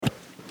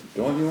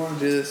Don't you want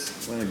to do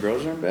this when the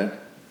girls are in bed?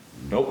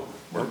 Nope.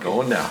 We're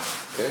going now.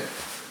 Okay.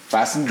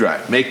 Fast and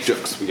dry. Make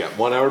jokes. We got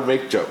 1 hour to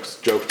make jokes.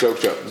 Jokes.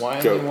 Why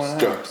jokes, only 1 hour?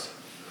 jokes.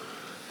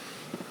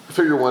 I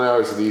figure 1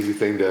 hour is an easy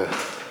thing to...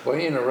 Why are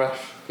you in a rush?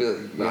 Feel like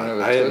you're gonna have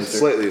a I am twister.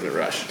 slightly in a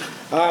rush.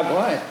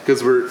 Why?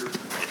 Because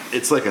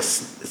it's like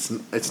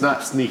it's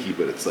not sneaky,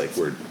 but it's like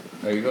we're...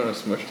 Are you going to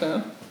Smush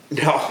Town?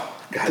 No.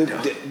 God,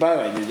 no. By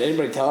the way, did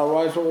anybody tell our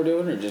wives what we're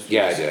doing, or just?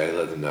 Yeah, I did. I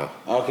let them know.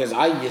 Oh, because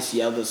I just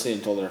yelled at Sid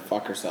and told her to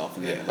fuck herself.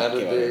 And Yeah. then How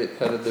did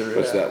they react?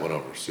 Push that one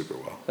over super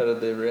well. How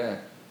did they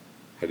react?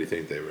 How do you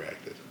think they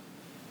reacted?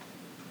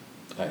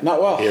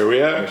 Not well. Here we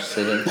We're are.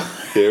 sitting.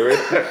 Here we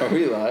are. Are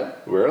we live?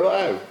 We're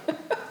alive.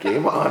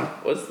 Game on.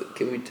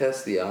 Can we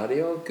test the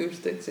audio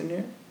acoustics in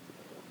here?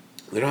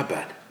 They're not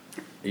bad.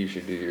 You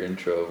should do your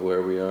intro of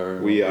where we are.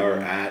 and We what we're are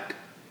doing. at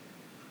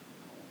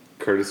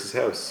Curtis's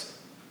house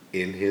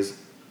in his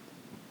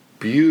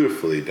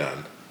beautifully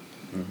done,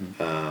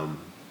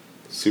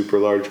 super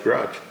large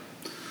garage.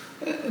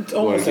 It's You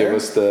want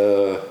almost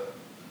to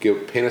there.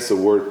 paint us a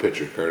word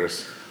picture,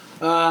 Curtis?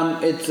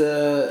 It's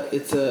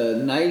a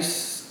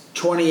nice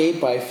 28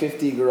 by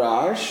 50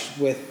 garage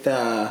with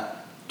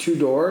 2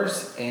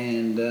 doors,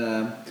 and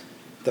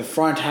the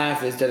front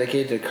half is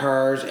dedicated to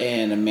cars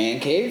and a man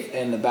cave,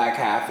 and the back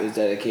half is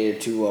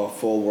dedicated to a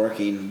full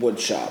working wood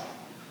shop.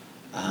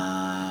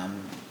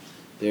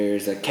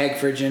 There's a keg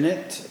fridge in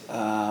it.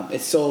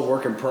 It's still a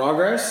work in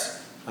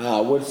progress.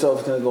 Wood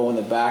stove's going to go in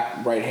the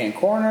back right hand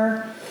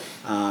corner.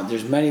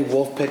 There's many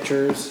wolf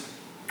pictures,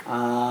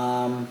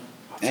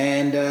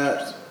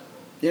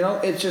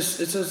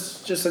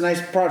 it's just a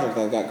nice project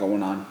I've got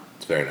going on.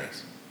 It's very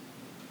nice.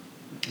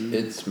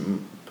 It's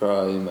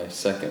probably my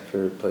second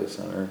favorite place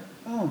on earth.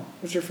 Oh,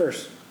 what's your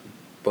first?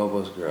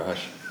 Bubba's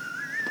Garage.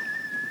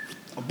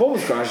 A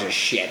Bubba's garage is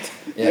shit.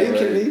 Yeah, Are you right.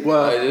 kidding me?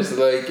 Well, I just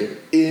like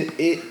it.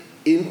 That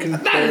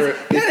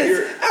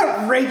is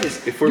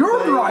outrageous. if we're Your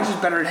playing- garage is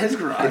better than his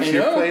garage. If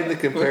you're know. playing the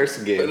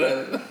comparison game,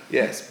 But,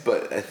 yes,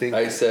 but I think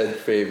I said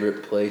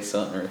favorite place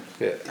on earth,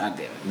 yeah, God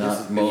damn it. not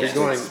if most you're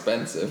going-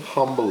 expensive.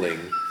 humbling,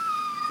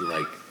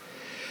 like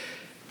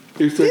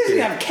He doesn't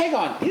have a keg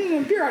on. He doesn't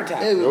have beer on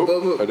tap. Hey, Nope, I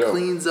Bubba don't.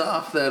 cleans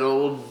off that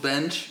old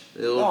bench,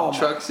 the old Oh,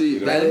 truck seat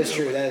That bench. is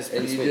true. That is And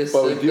pretty you sweet. just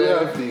but we sit do there.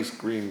 have these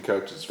green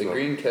couches The from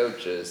green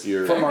couches.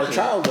 your From our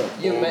childhood.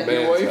 You old met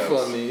your man's wife house.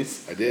 on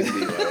these. I did meet my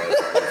wife on these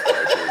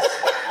couches.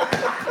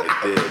 I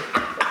did.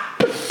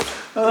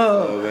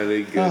 Oh,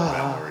 many good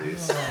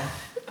memories.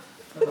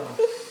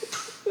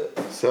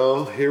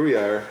 So here we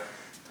are.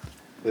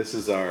 This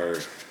is our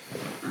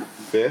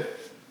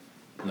 5th,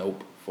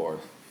 Nope,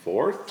 fourth.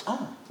 4th.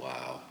 Oh.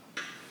 Wow.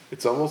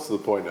 It's almost to the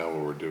point now where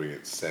we're doing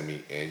it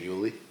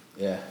semi-annually.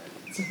 Yeah.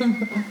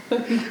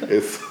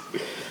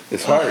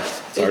 It's hard.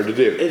 It's hard to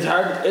do. It's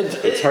hard.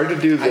 It's hard to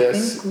do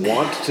this. think-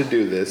 Want to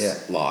do this. Yeah.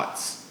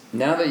 Lots.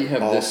 Now that you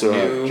have Also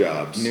this have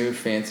jobs. new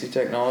fancy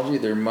technology,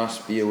 there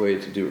must be a way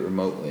to do it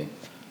remotely,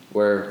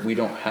 where we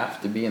don't have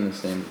to be in the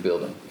same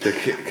building.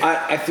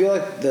 I feel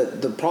like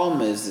the problem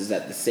is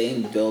that the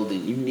same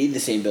building, you need the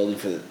same building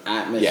for the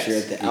atmosphere,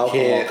 Yes, the you alcohol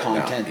can't-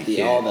 content, no,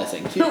 you all can't. that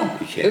things. No, You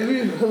can't. it'd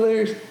be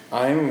hilarious.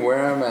 I'm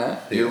where I'm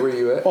at. You're where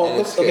you at. Oh, and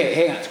look, it's okay, good.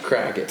 hang on. Let's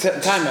crack it.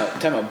 Time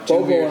out. Two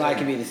Bobo beers and I in.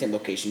 can be in the same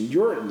location.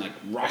 You're in like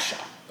Russia.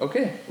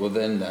 Okay, well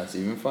then that's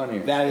even funnier.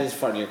 That is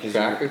funnier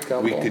Crack a because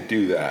couple. We could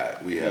do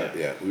that. We have,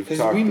 we've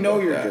talked we know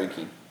about you're that.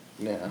 drinking.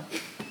 Yeah,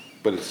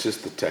 But it's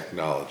just the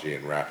technology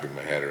and wrapping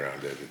my head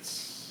around it.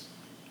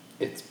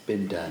 it's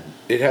been done.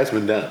 It has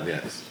been done,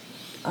 yes.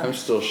 I'm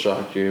still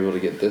shocked you're able to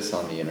get this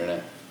on the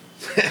internet.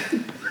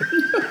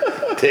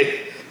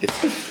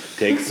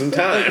 Take some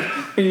time.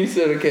 When you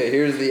said, okay,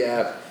 here's the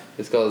app.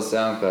 It's called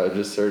SoundCloud.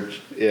 Just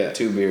search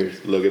 2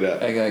 beers. Look it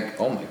up. I'm like,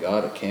 oh my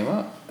god, it came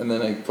up. And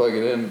then I plug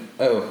it in.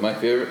 Oh, my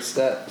favorite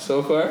stat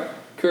so far?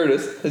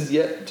 Curtis has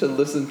yet to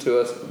listen to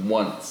us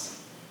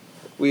once.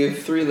 We have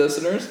 3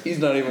 listeners. He's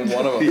not even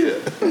one of them.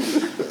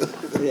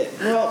 Yeah. Yeah.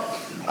 Well,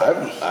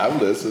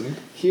 I've listened.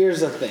 here's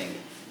the thing.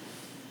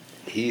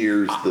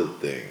 Here's the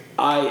thing.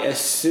 I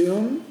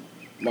assume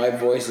my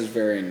voice is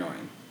very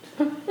annoying.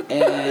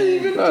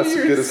 And That's a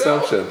good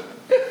yourself. assumption.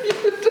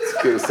 It's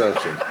a good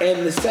assumption.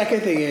 and the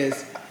second thing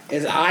is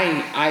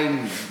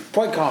I'm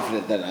quite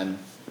confident that I'm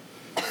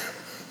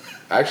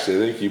Actually,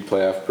 I think you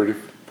play off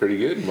pretty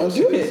good most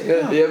do of these. it.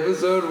 Yeah, the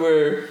episode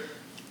where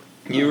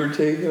you were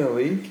taking a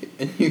leak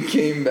and you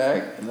came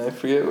back and I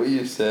forget what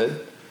you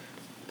said.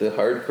 The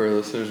hardcore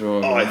listeners will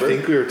remember. Oh, I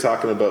think we were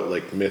talking about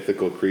like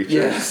mythical creatures.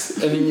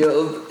 Yes, and he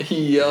yelled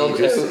He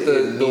just out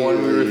the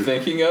one we were immediately-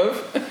 thinking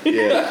of.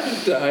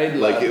 Yeah. Died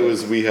Like laughing. it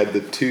was, we had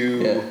the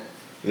 2. Yeah.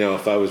 You know,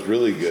 if I was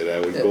really good,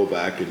 I would go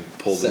back and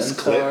pull this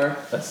clip,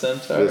 a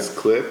centaur.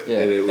 and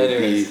it would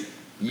Anyways,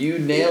 you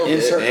nailed it.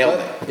 Insert Nailed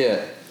clip.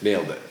 Yeah.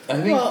 nailed it. I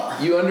think Well-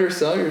 you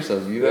undersell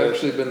yourself. You've Yeah.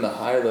 actually been the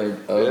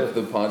highlight of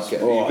Yeah. the podcast.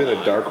 You've been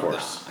a dark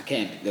horse. I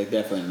can't. They're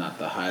definitely not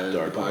the highlight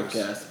Dark of the horse.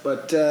 podcast.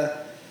 But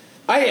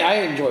I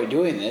enjoy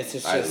doing this.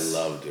 It's just, I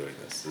love doing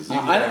this.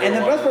 and the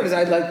best part is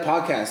I like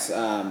podcasts.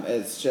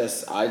 It's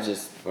just All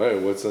right,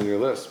 what's on your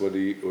list? What do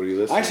you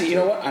listen to? actually, you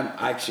know what? I'm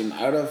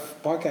out of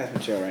podcast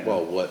material right now.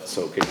 Well, what?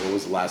 So, okay, what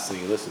was the last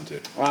thing you listened to?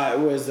 It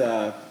was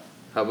How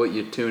about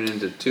you tune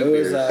into two it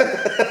was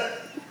beers?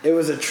 it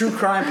was a true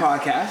crime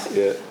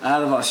podcast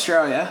out of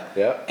Australia.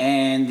 Yeah.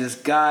 And this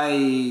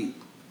guy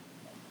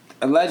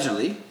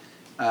allegedly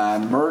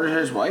murdered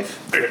his wife.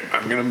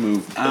 I'm gonna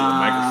move the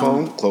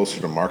microphone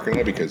closer to Mark and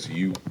I because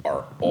you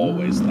are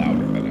always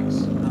louder than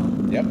us.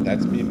 Yep,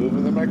 that's me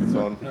moving the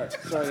microphone. All right,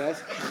 sorry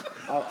guys.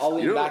 I'll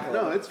lean back a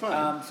little. No, it's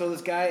fine. So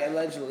this guy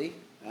allegedly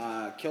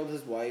killed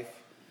his wife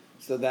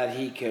so that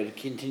he could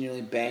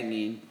continually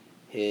banging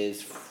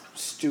his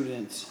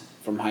students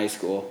from high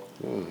school.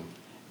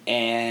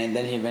 And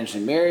then he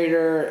eventually married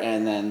her,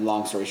 and then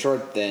long story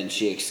short, then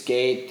she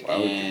escaped. Why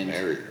would you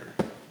marry her?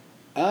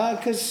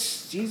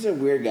 Because he's a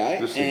weird guy.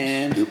 This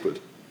seems stupid.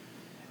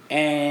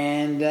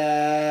 And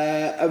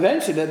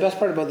eventually, the best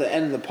part about the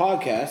end of the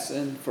podcast,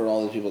 and for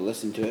all the people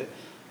listening to it,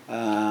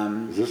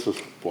 Is this with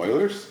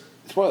spoilers?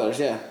 spoilers,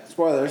 yeah,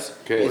 spoilers.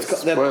 Okay,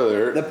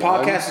 spoiler. The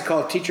podcast One, is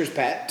called Teacher's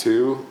Pet.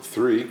 2,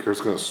 3. Kurt's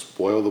gonna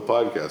spoil the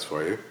podcast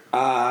for you.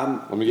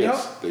 Let me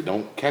guess. They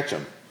don't catch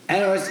him.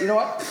 Anyways, you know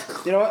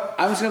what?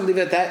 I'm just gonna leave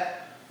it at that.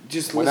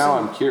 Just Well, listen. now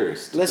I'm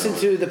curious. Listen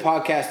to the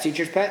podcast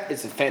Teacher's Pet.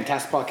 It's a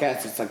fantastic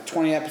podcast. It's like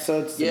 20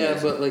 episodes. It's Yeah,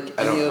 amazing. but like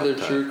I don't any have other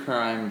time. true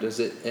crime, does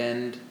it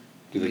end?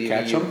 Do they leaving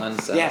catch you 'em?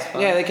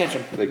 Unsatisfied? Yeah, they catch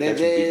them. They catch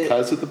him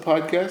because of the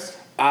podcast?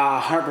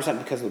 100%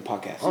 because of the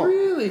podcast. Oh,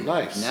 Really?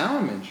 nice. Now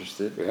I'm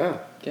interested. Yeah.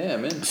 Yeah,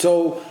 I'm in.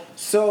 So,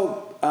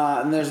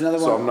 and there's another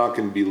So one. I'm not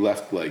going to be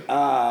left like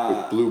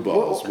with blue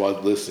balls while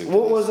listening to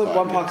What was this the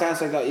one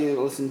podcast I got you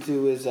to listen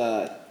to? Is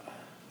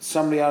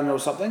Somebody Ought to Know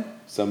Something?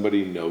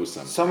 Somebody knows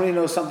something. Somebody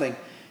Knows Something.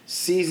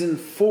 Season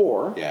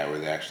 4. Yeah, where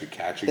they actually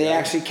catch a They guy.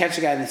 actually catch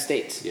a guy in the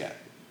States. Yeah.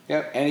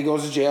 Yep. And he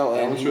goes to jail.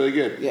 That and was he- really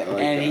good. Yeah, I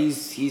like and that.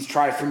 he's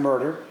tried for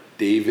murder.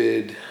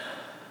 David,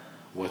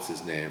 what's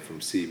his name from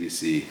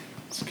CBC?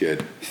 It's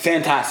good.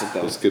 Fantastic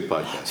though. It's a good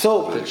podcast.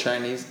 So The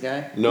Chinese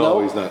guy? No,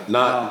 No. he's not.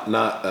 Not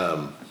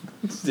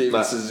David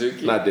not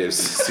Suzuki? Not Dave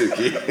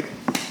Suzuki.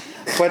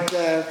 But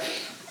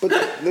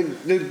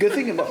the good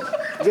thing about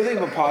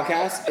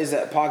podcasts is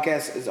that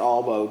podcast is all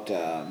about,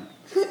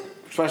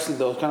 especially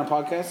those kind of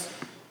podcasts.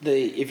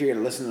 If you're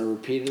gonna listen to it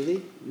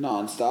repeatedly,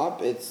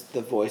 nonstop, it's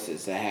the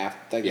voices that have.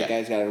 Like Yeah. the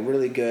guy's got a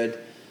really good,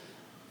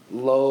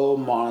 low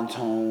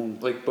monotone.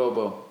 Like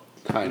Bobo.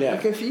 Kind Yeah.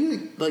 of. Like I feel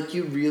like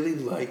you really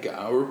like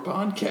our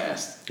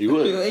podcast. You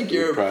would. I feel like You'd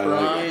you're a probably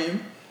like it.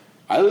 prime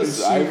I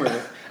listen.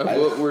 consumer of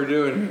what we're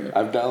doing here.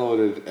 I've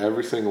downloaded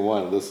every single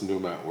one. Listened to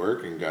them at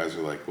work, and guys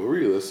are like, "What were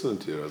you listening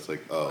to?" I was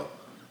like, "Oh,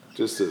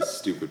 just a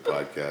stupid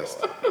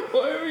podcast."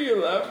 Why are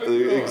you laughing?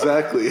 for?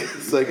 Exactly.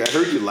 It's like I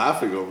heard you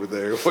laughing over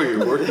there while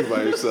you're working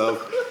by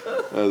yourself.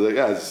 I was like,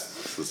 "I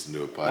just listen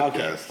to a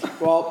podcast." Okay.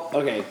 Well,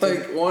 okay.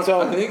 Like one,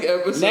 So, I think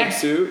episode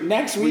next 2,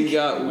 next we week-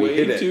 got We way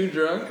hit it. too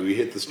drunk. We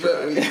hit the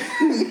But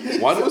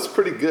stride. One was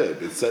pretty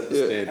good. It set the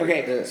Yeah. standard.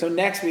 Okay. Yeah. So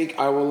next week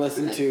I will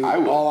listen to I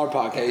will. all our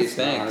Hey, podcasts.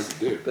 not hard thanks. to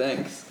do.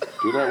 Thanks.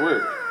 Do that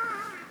work.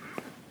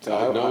 So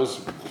God knows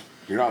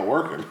you're not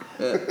working.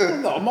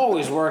 No, I'm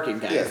always working,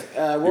 guys.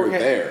 You're Working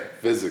there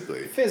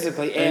physically.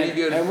 physically, Any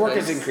good and work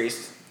has advice?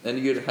 increased.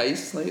 Any good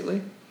heists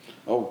lately?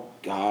 Oh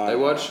God! I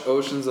watched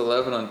Ocean's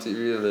 11 on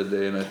TV the other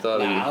day, and I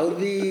thought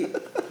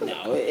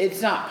No,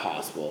 it's not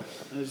possible.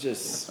 It was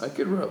just I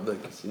could rob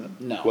that casino.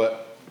 no.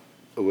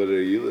 What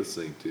are you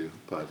listening to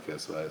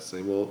podcast wise?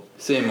 Same old.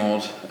 Same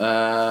old.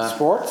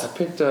 Sports? I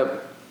picked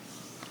up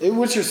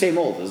What's your same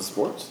old? Is it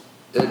sports?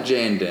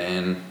 Jane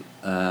Dan.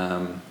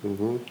 I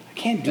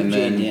can't do And Jane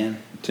then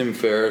Dan. Tim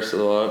Ferriss a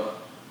lot.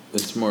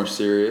 It's more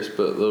serious,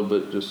 but a little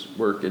bit just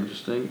work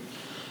interesting.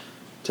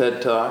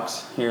 TED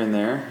Talks here and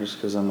there, just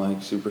because I'm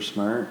like super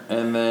smart.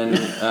 And then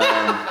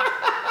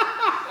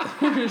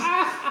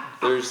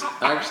there's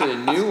actually a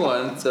new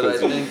one that I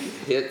think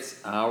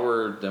hits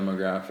our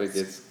demographic.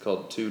 It's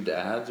called Two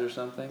Dads or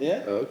something.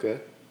 Yeah. Oh, okay.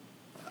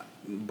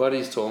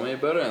 Buddies told me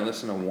about it. I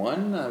listened to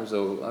one. I was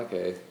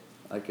okay.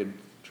 I could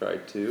try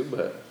two,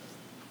 but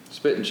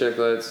spit and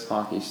chicklets,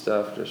 hockey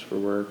stuff just for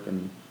work,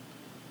 and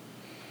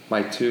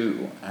my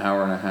 2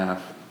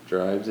 hour-and-a-half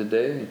drives a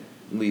day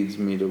leads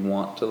me to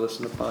want to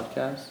listen to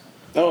podcasts.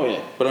 Oh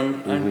yeah. But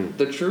I'm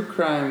the true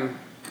crime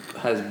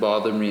has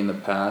bothered me in the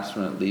past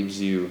when it leaves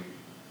you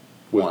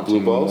With wanting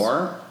blue balls?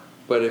 more.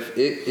 But if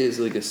it is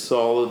like a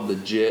solid,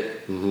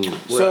 legit, we're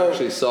So-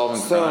 actually solving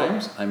so-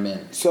 crimes, I'm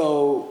in.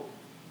 So,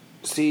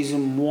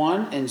 season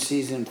 1 and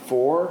season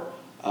 4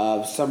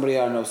 of Somebody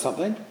Ought to Know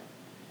Something.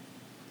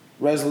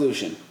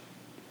 Resolution.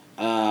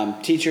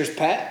 Teacher's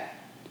Pet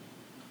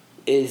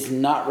is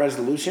not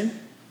resolution,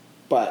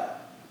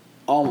 but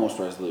almost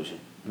resolution.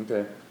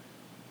 Okay.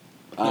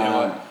 You know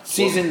what?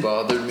 Season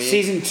What bothered me?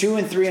 Season 2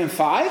 and 3 and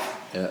 5.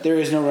 Yeah. There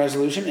is no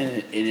resolution, and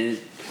it is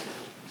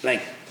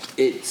like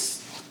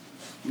it's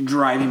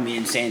driving me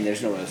insane.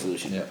 There's no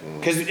resolution. Yeah.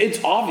 Because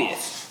it's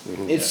obvious.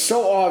 It's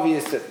so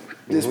obvious that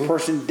this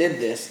person did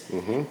this,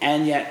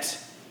 and yet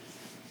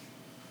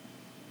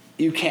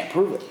you can't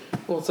prove it.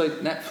 Well, it's like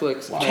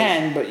Netflix. You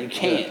can, but you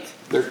can't.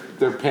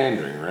 They're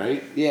pandering,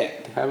 right? Yeah.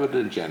 They have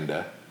an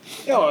agenda.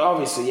 Oh,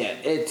 obviously, yeah.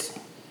 It's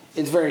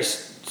very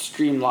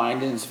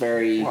streamlined and it's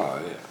very.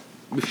 Well, yeah.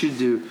 We should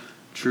do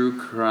true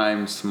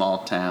crime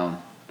small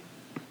town.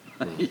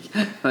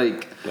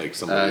 like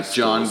somebody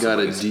John stole got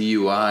a somebody's-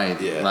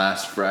 DUI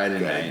last Friday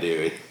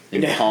night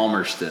in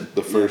Palmerston.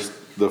 The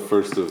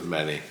first of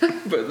many.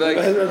 But like,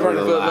 Or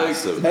the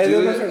last do of it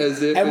And,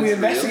 as if and we it's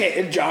investigate,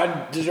 and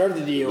John deserved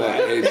the DUI.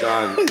 Hey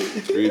John,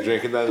 were you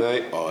drinking that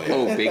night? Oh yeah.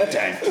 real. Oh, big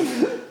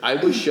time. I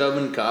was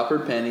shoving copper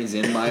pennies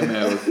in my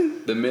mouth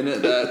the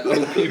minute that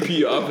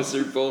OPP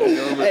officer pulled me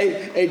over.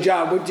 Hey,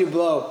 John, what'd you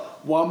blow?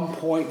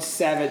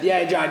 1.7.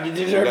 Yeah, John, you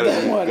deserve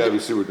that one. Gotta be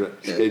super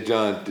drunk. Hey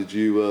John, did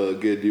you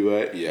get a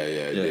DUI? Yeah,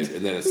 I did.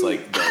 And then it's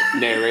like the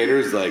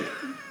narrator's like,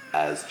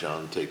 as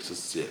John takes a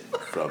sip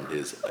from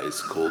his ice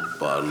cold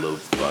bottle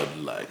of Bud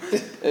Light.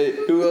 Hey,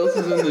 who else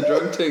is in the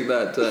drunk tank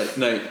that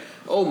night?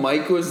 Oh,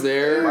 Mike was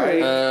there.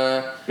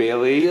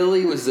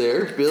 Billy was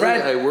there. Billy,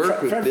 I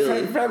worked with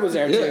Billy. Fred was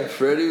there Yeah, too.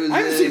 Freddie was I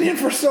haven't in. seen him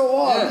for so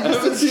long. Yeah, I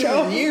haven't seen him in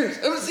show. years.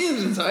 I haven't seen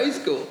him since high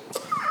school.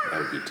 That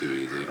would be too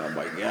easy. Oh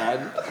my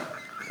god.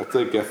 I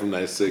think FM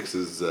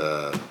 96's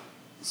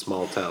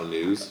Small Town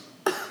News,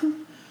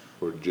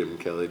 where Jim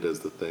Kelly does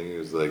the thing. It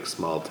was like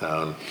small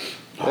town.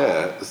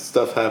 Yeah,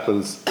 stuff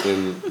happens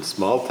in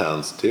small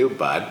towns too,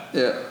 bud.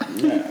 Yeah.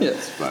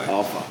 It's fine.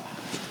 Oh fuck.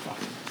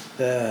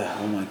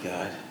 Oh my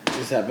god.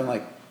 This happened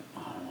like,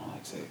 I don't know,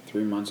 like say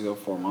 3 months ago,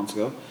 4 months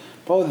ago.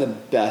 Probably the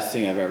best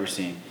thing I've ever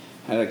seen.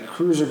 I had a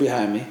cruiser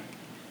behind me,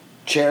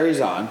 cherries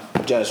on,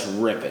 just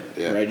ripping.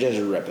 Yeah. Right, just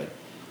ripping.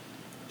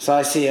 So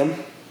I see him.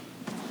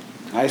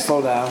 I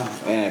slow down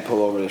and I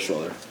pull over the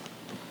shoulder.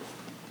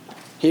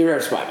 He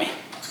rips by me.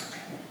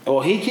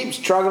 Well, he keeps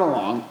trucking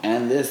along,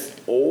 and this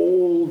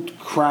old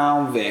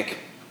Crown Vic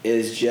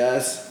is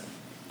just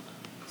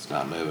It's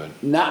not moving.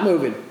 not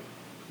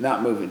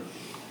moving.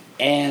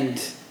 And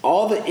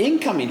all the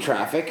incoming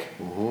traffic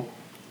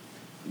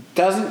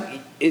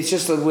doesn't, it's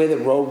just the way the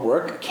road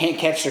work, can't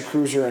catch the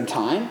cruiser in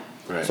time.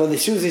 Right. So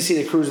as soon as they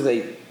see the cruiser,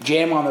 they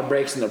jam on the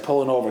brakes and they're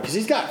pulling over because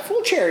he's got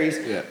full cherries,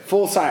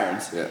 full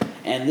sirens. Yeah.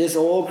 And this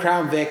old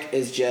Crown Vic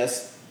is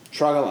just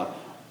trucking along.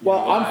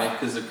 Well,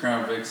 because the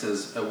Crown Vic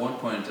says at one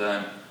point in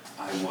time,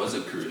 I was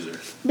a cruiser.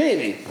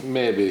 maybe.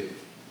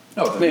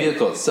 No, the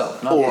vehicle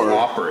itself, not Or- the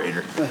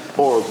operator.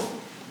 Or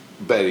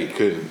Betty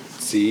couldn't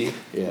see.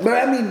 Yeah.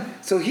 But I mean,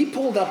 so he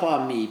pulled up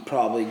on me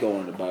probably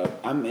going about,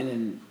 I'm in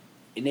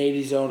an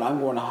 80 zone, I'm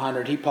going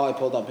 100. He probably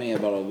pulled up on me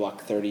about a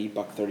 $130,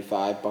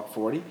 $135,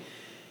 $140.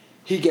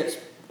 He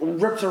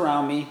rips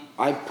around me.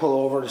 I pull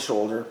over the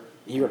shoulder.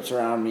 He rips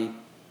around me,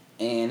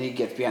 and he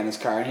gets behind this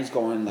car, and he's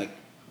going like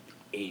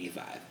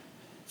 85.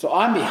 So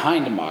I'm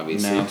behind him,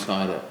 obviously. Now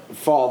caught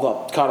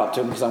up. Caught up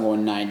to him because I'm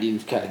going 90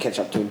 and catch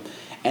up to him.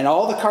 And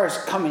all the cars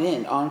coming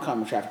in,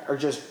 oncoming traffic, are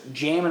just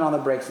jamming on the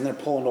brakes and they're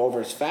pulling over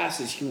as fast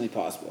as humanly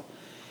possible.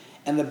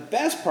 And the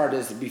best part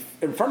is,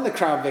 in front of the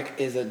Crown Vic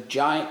is a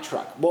giant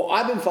truck. Well,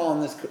 I've been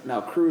following this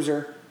now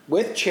cruiser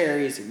with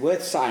cherries,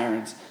 with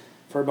sirens,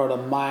 for about a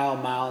mile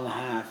and a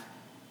half.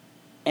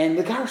 And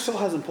the car still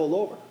hasn't pulled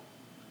over.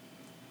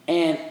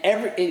 And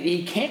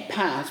he can't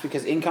pass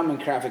because incoming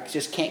traffic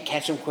just can't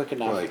catch him quick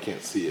enough. Well, I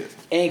can't see it.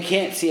 And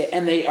can't see it.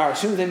 And they are, as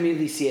soon as they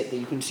immediately see it,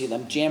 you can see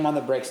them jam on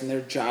the brakes and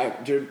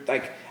they're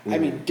like, I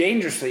mean,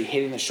 dangerously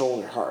hitting the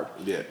shoulder hard.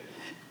 Yeah.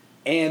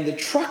 And the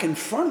truck in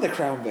front of the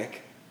Crown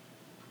Vic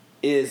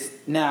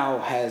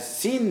has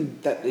seen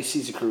that they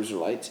sees the cruiser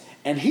lights,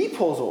 and he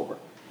pulls over,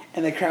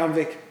 and the Crown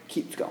Vic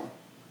keeps going.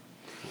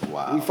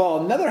 Wow. We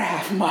fall another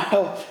half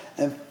mile,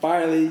 and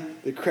finally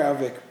the Crown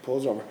Vic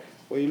pulls over.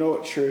 Well, you know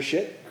what? Sure as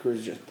shit, the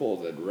cruiser just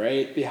pulls it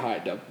right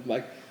behind him,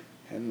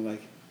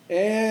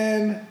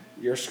 and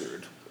you're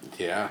screwed.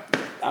 Yeah.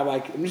 I'm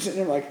just sitting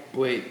there like,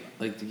 Wait,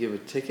 like to give a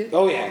ticket?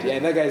 oh yeah,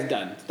 that guy's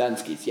done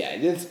skis. Yeah,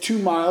 it's 2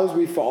 miles.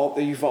 You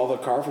follow the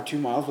car for 2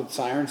 miles with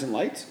sirens and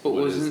lights. But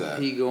What is wasn't that?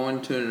 he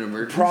going to an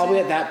emergency? Probably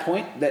at that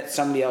point that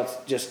somebody else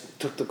just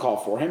took the call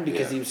for him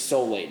because Yeah. he was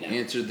so late now.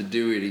 Answered the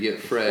Dewey to get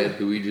Fred,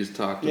 who we just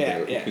talked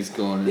about, who's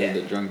going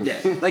into the drunk. Yeah.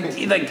 like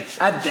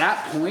at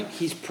that point,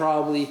 he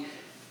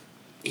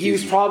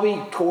was probably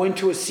going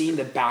to a scene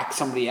to back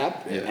somebody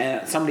up,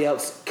 and somebody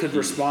else could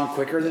respond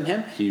quicker than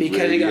him he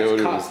because he radioed got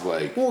and caught. was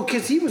like- Well,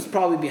 because he was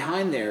probably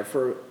behind there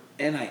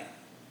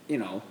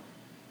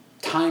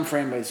time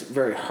frame is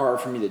very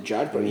hard for me to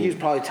judge, but he was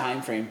probably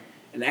time frame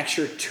an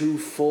extra 2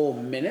 full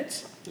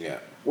minutes. Yeah.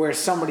 Where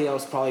somebody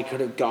else probably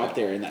could have got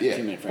there in that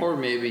 2-minute frame. Or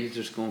maybe he's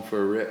just going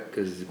for a rip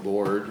because he's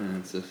bored and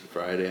it's a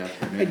Friday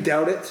afternoon. I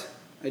doubt it.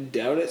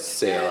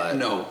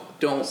 No,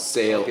 don't.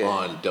 Sail Okay.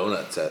 on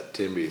donuts at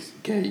Timby's.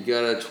 Okay, you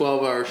got a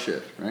 12-hour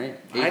shift, right?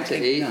 8 I to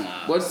think 8.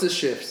 not. What's the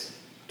shifts?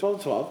 12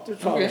 to 12. They're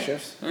 12 Okay.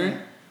 shifts. All right.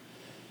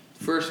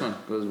 First one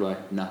goes by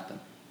nothing.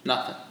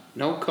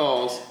 No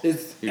calls.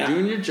 You're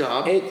doing your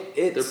job.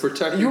 It's, They're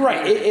protecting. You're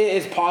right. It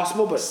is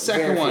possible, but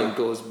Second very one few.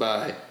 goes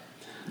by.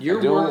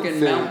 You're don't working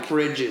think- Mount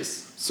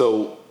Bridges.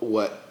 So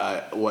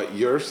what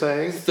you're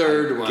saying?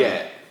 Third one.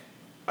 Get.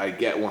 I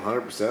get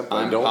 100%, but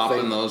I I'm don't popping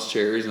think those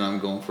cherries and I'm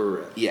going for a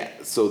rip. Yeah,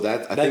 so I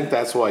think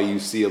that's why you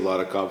see a lot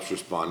of cops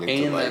responding to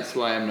And like that's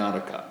why I'm not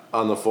a cop.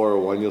 on the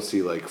 401. You'll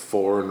see like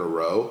 4 in a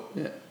row.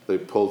 Yeah. They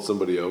pulled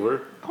somebody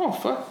over. Oh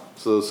fuck.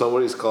 So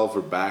somebody's called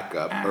for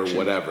backup Action. or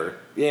whatever.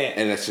 Yeah.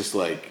 And it's just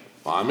like,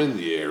 I'm in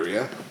the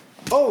area.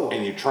 Oh,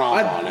 And you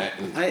tromp on it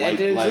and I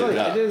did light it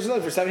up. I did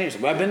auxiliary for 7 years.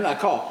 But I've been in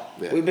that call.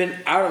 Yeah. We've been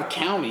out of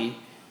county,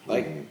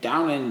 like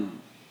down in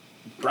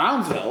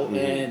Brownsville,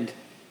 and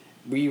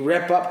we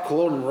rip up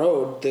Culloden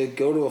Road to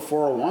go to a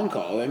 401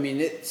 call. I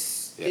mean, it's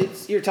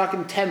you're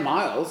talking 10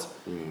 miles,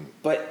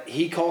 but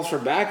he calls for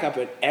backup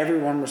and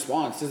everyone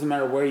responds. Doesn't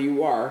matter where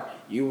you are,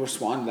 you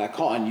respond to that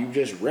call and you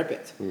just rip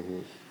it.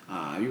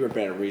 You rip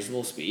it at a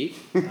reasonable speed.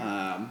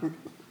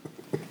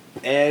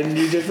 And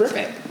you just rip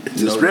it.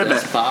 Just no rip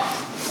desk it. Pop.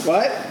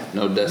 What?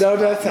 No desk No pop.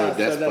 desk No tops.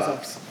 desk No desk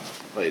pops.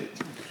 tops. Wait.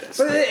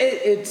 But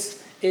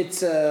it's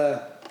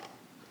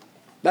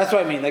that's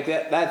what I mean. Like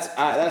that's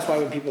why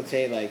when people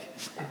say like,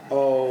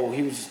 oh,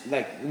 he was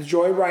like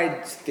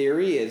Joyride's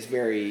theory is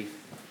very.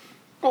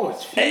 Oh,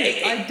 it's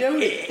fake. I doubt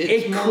it. It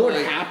It's more could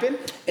like- happen.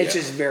 It's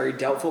Yeah. just very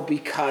doubtful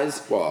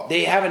because Well-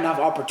 they have enough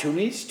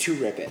opportunities to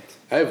rip it.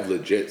 I've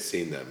legit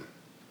seen them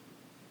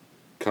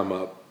come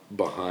up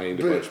behind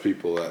a bunch of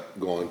people that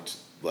going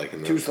like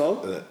in the, Too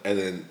slow? and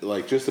then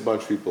like just a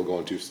bunch of people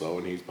going too slow,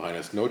 and he's behind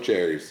us. No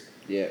cherries,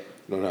 Yeah.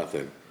 no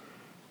nothing.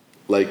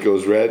 Light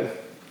goes red,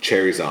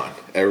 cherries on.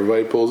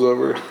 Everybody pulls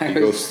over. He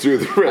goes through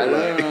the red I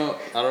light. don't know.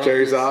 I don't know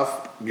Cherries if it's-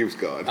 off, keeps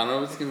going. I don't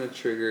know if it's gonna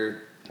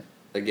trigger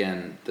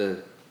again the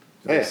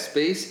Yeah.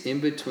 space in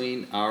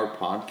between our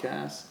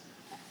podcasts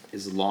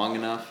is long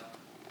enough,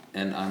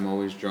 and I'm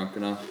always drunk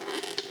enough.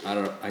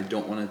 I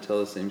don't want to tell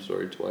the same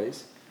story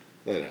twice.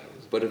 That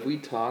happens. But if we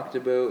talked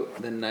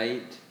about the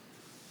night,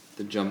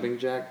 the jumping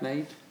jack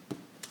night,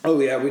 Oh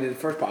yeah, we did the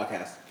first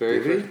podcast. very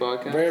Did we? first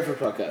podcast. Very first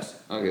podcast.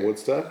 Okay.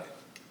 Woodstock?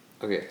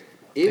 Okay.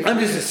 If I'm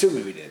just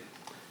assuming we did.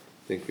 I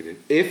think we did.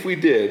 If we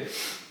did,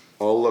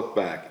 I'll look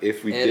back.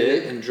 If we edit it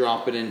did, and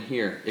drop it in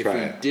here. If Try we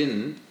it.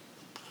 didn't,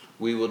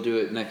 we will do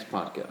it next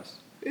podcast.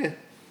 yeah.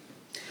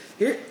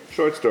 Here.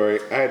 Short story.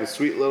 I had a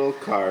sweet little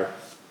car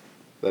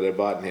that I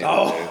bought in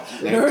Oh,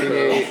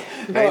 Hamilton.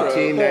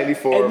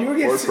 1994 And you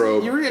were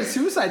Ford Probe. getting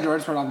suicide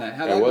doors put on that.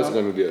 How'd I that was go?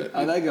 going to do it.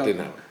 How'd that go?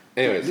 Didn't happen.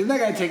 Anyways. Didn't that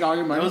guy take all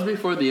your money? That was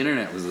before the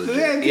internet was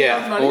legit. Yeah,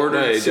 Yeah. money. Ordered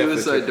No, he definitely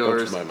suicide took a bunch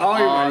doors of my money. All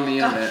your on money.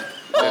 the internet.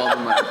 All the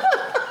money.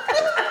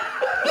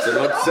 So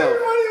note to self,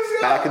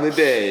 Everybody's back in the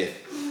day,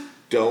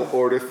 don't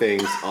order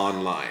things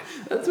online.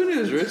 That's when it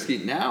was risky.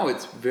 Now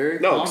it's very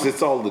No, common. because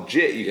it's all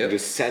legit. You Yep. can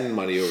just send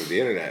money over the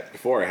internet.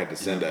 Before I had to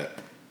send a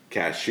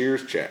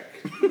cashier's check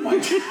or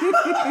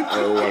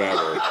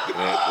whatever.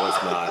 And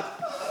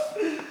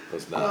it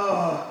was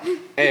not.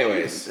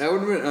 Anyways, That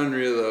would have been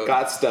unreal though.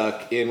 got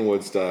stuck in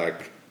Woodstock.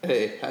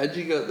 Hey, how'd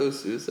you got those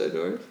suicide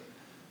doors?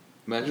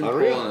 Imagine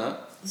Unreal. pulling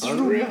up.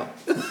 Unreal.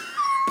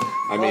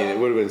 I mean, it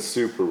would have been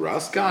super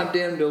rusty.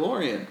 Goddamn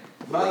DeLorean.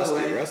 By the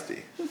way,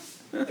 Rusty.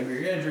 if you're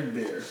gonna drink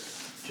beer,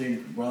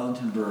 drink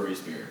Wellington Brewery's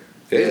beer.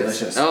 It's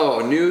Delicious. Oh,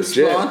 new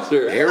Legit.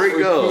 sponsor. Here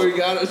we go. We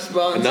got a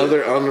sponsor.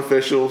 Another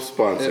unofficial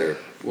sponsor.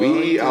 Yeah. We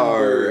Wellington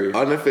are Brewery.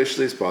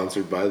 unofficially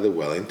sponsored by the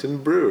Wellington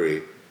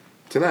Brewery.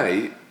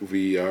 Tonight,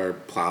 we are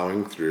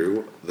plowing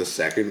through the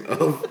second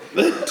of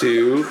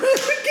 2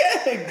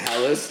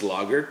 Hellas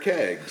Lager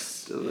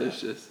kegs.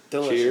 Delicious.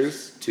 Delicious.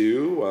 Cheers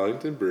to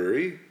Wellington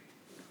Brewery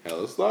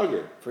Hellas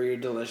Lager. For your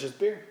delicious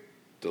beer.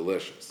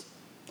 Delicious.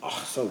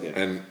 Oh, so good.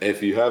 And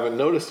if you haven't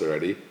noticed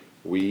already,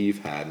 we've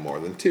had more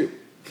than 2.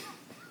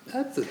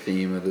 That's the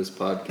theme of this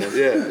podcast.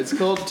 Yeah. It's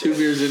called 2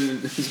 Beers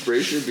in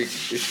Inspiration. It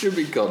should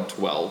be called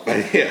 12.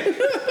 Yeah.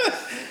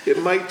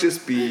 It might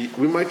just be,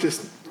 we might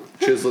just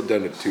chisel it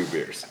down to 2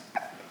 beers.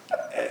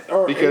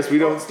 Because we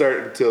don't start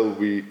until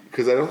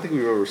because I don't think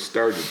we've ever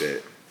started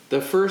it.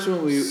 The first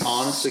one we,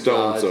 honest to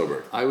Stone God,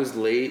 sober. I was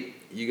late.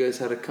 You guys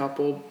had a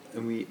couple,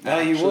 and we Oh,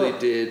 you actually were.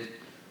 did.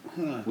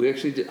 We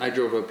actually did. I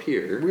drove up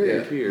here.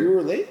 Weird. Up here. You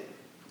were late?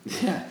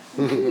 Yeah.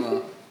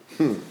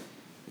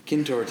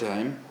 Kintor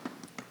time.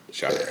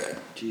 Shocker.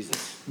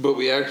 Jesus. But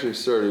we actually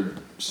started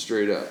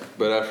straight up.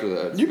 But after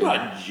that, You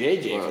brought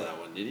JJ Wow. for that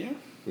one, did you?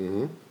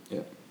 Mm-hmm.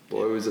 Yep.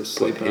 Boy was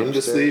asleep. Put him to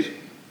upstairs. sleep.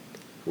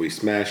 We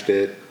smashed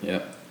it.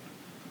 Yep.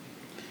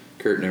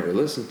 Kurt never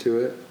listened to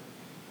it.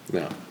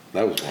 No,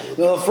 that was one of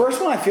them. Well, the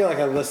first one I feel like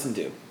I listened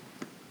to.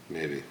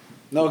 Maybe.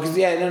 No, because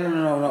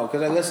no.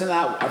 Because I listened to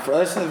that. I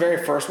listened to the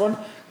very first one.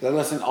 Because I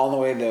listened all the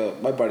way to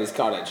my buddy's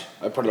cottage.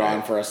 I put it on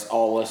Right. for us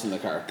all to listen in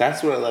the car.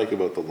 That's what I like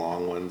about the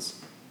long ones.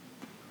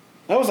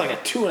 That was like a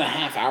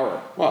 2.5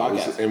 hour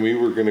podcast. And we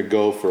were gonna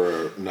go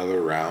for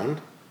another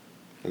round,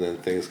 and then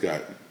things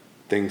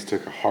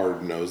took a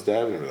hard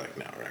nosedive, and we're like,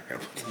 no, we're not gonna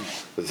put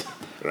this.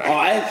 Oh,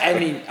 I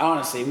mean,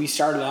 honestly, we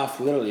started off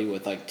literally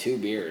with like 2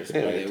 beers.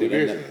 Yeah, but like it 2 would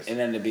beers end in up, this. and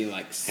then to be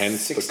like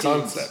Hence the 16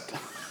 concept.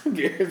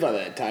 beers by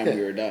that time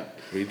we were done.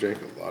 We drank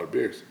a lot of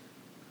beers.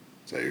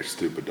 Is that your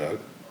stupid dog?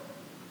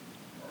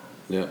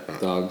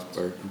 Yep. Dogs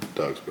barking.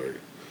 Dog's barking.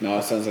 No,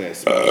 it sounds like I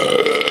smelled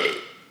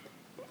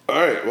All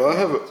right. Well, I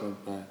have So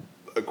bad.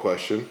 a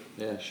question.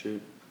 Yeah,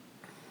 shoot.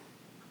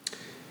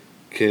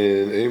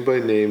 Can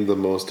anybody name the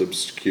most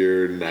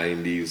obscure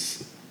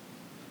 90s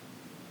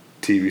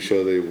TV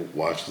show they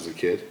watched as a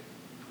kid?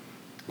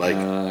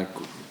 Like,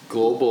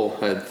 Global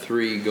had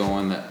 3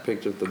 going that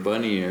picked up the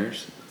bunny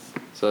ears.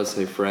 So I'd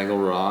say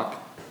Fraggle Rock.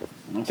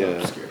 That's Yeah.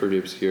 obscure. Pretty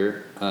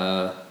obscure.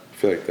 I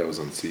feel like that was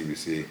on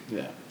CBC.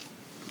 Yeah.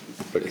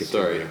 But continue.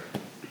 Sorry.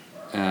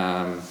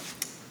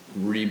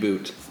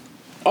 Reboot.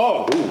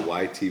 Oh, Ooh,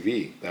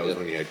 YTV. That was Yeah.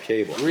 when you had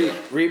cable.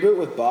 reboot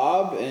with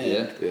Bob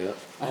and. Yeah. Yeah.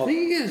 I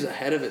think it was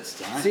ahead of its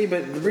time. See,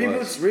 but the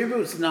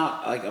reboot's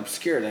not like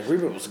obscure. Like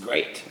reboot was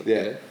great.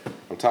 Yeah.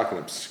 I'm talking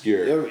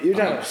obscure. You're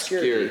talking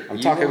obscure. I'm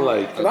talking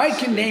like. If I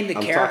can name the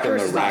I'm talking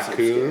characters, the it's not so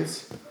obscure.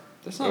 raccoons.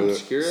 That's not or the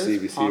obscure. That's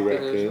CBC popular as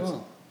raccoons.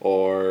 well.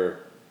 Or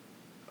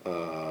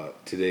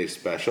Today's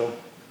Special.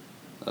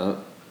 All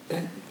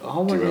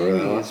Do we're you remember that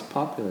naming one? is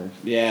popular.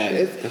 Yeah,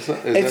 Is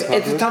that it's a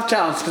popular? tough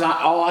challenge because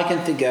all I can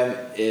think of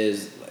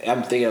is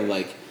I'm thinking of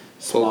like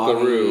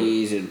Pokeroo.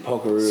 Smoggies and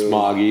Pokeroo.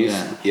 Smoggies.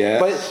 Yeah. Yeah.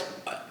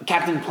 But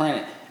Captain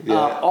Planet,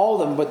 Yeah.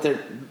 all of them, but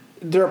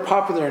they're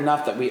popular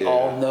enough that we Yeah.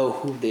 all know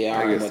who they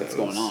are I and guess what's that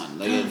going was- on.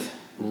 Like it's,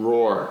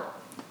 Roar.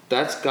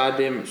 That's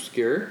goddamn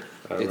obscure.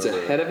 I It's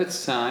remember ahead it. of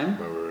its time.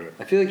 Remember it.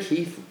 I feel like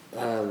Heath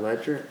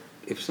Ledger.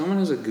 If someone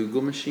has a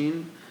Google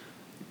machine,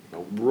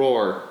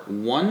 Roar,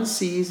 1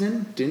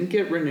 season, didn't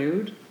get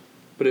renewed,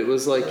 but it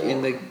was like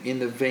in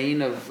the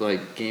vein of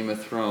like Game of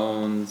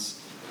Thrones,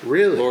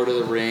 Really? Lord of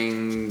the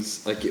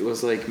Rings. Like it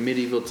was like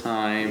medieval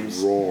times.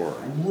 Roar.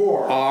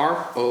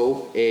 ROAR.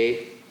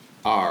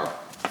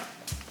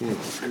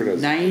 Kurt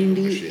has a machine.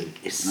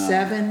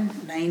 97,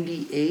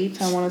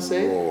 98, I want to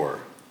say. Roar.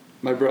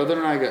 My brother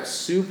and I got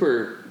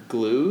super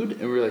glued,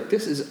 and we were like,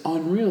 this is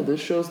unreal. This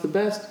show's the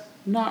best.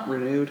 Not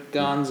renewed.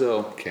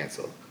 Gonzo.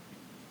 Cancelled.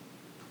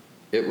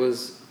 It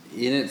was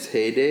in its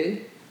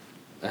heyday,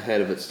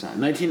 ahead of its time.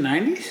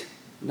 1990s.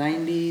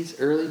 90s,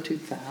 early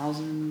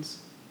 2000s.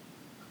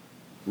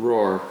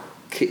 Roar.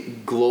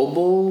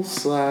 Global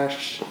 /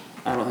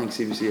 I don't think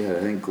CBC had it.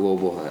 I think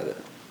Global had it.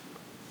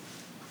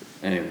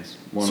 Anyways.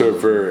 So of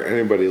them. for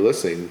anybody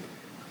listening,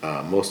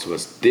 most of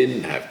us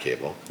didn't have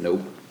cable.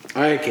 Nope.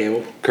 I had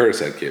cable. Curtis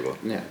had cable.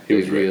 Yeah. He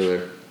was Big rich.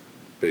 Wheeler.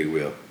 Big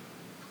wheel.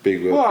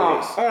 Big wheel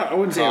Well, Curtis. I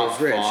wouldn't say I was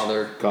rich.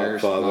 Godfather, Nurse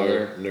Godfather,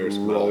 Mother, Nurse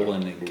Mother.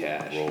 rolling in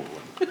cash.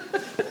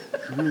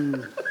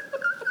 Rolling.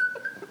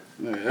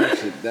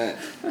 Actually, that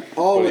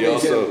all But what he they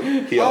also-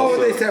 said. he all what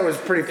also- they said was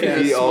pretty In fair.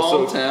 a He small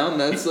also- town,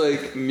 that's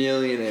like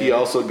millionaire. He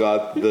also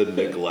got the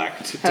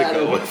neglect to had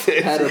go a, with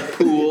it. had a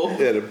pool.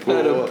 Had a pool.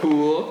 Had a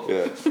pool.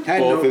 Yeah. Had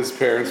Both no- his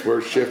parents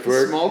worked shift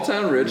work. Small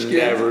town rich kids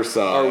Never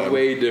saw are him.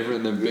 way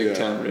different than big Yeah.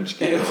 town rich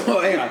kids.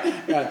 Oh, hang on.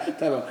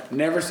 Time out.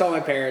 Never saw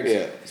my parents.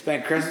 Yeah.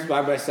 Spent Christmas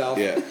by myself.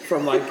 Yeah.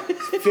 From like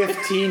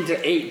 15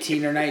 to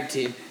 18 or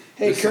 19.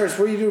 Hey, Curtis,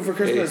 what are you doing for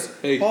Christmas?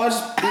 hey. Oh, I was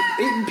just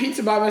eating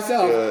pizza by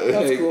myself. Yeah.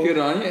 That's Hey, cool. good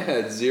on you.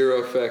 Had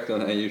zero effect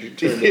on how you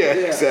turned Yeah, out.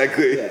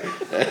 exactly. Yeah.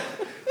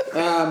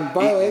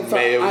 By the way,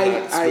 Mayo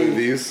nut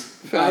smoothies.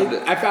 Found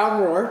it. I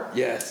found Roar.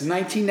 Yes.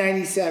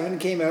 1997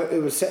 came out.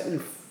 It was set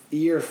in the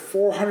year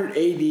 400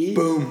 AD.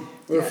 Boom.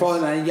 We were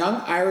following a young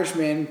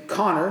Irishman,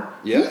 Connor.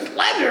 Yeah. Heath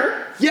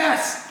Ledger.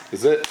 Yes.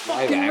 Is it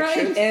live Fucking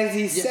action? right. As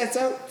he sets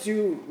out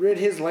to rid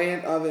his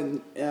land of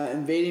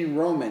invading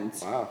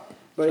Romans. Wow.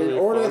 But Show in me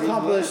order to photos of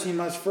accomplish, that. he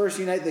must first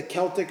unite the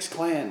Celtics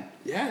clan.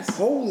 Yes.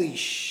 Holy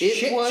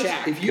shit, It was.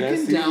 Jack. If you Can I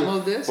can see the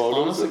download this, photos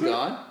honest to of it?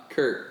 God,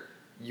 Kurt,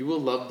 you will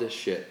love this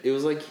shit. It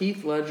was like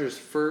Heath Ledger's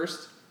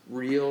first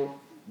real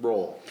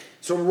role.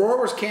 So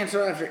Roar was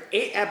canceled after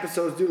 8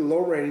 episodes due to low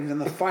ratings,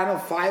 and the final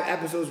 5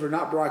 episodes were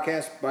not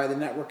broadcast by the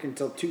network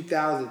until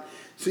 2000.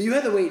 So you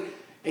had to wait.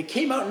 It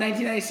came out in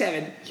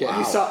 1997. Yeah.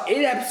 You saw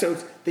 8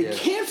 episodes. They Yeah.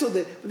 canceled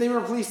it, but they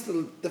released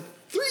the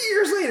 3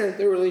 years later.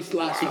 They released the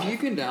last If one. you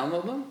can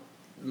download them,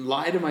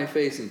 lie to my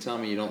face and tell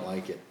me you don't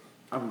like it.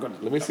 I'm gonna.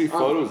 Let me see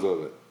photos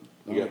of it.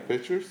 You got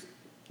pictures?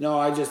 No,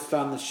 I just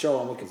found the show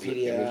on Is it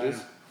Wikipedia.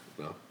 images?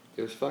 No.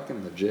 It was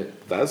fucking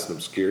legit. That's an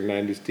obscure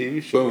 90s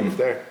TV show Boom. right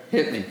there.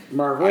 Hit me.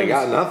 Mark I Williams.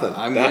 got nothing.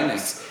 I'm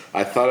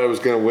I thought I was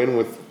going to win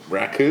with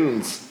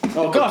raccoons.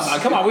 Oh,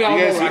 come on. We all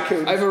You know guys-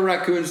 raccoons. I have a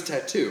raccoon's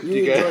tattoo. You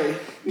You guys, enjoy.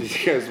 did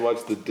you guys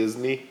watch the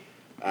Disney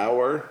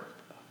Hour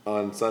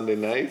on Sunday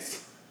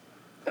nights?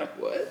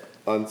 What?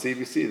 On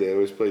CBC. They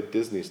always play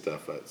Disney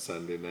stuff at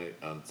Sunday night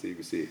on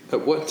CBC.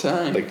 At what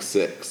time? Like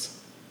 6.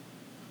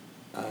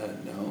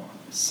 No.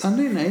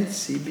 Sunday night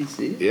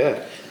CBC?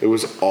 Yeah. It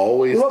was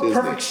always What Disney.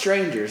 Perfect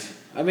Strangers?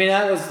 I mean,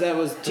 that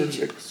was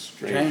teaching Perfect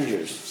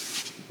Strangers.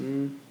 strangers.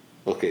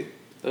 Okay.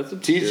 That's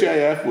obscure.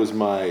 TGIF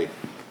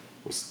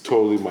was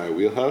totally my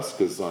wheelhouse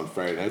because on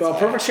Friday nights Well, I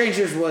Perfect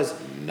Strangers was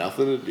had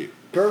nothing to do.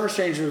 Perfect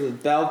Strangers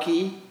with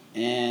Belky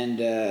and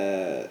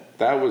That's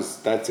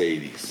 80s. that As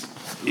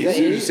soon as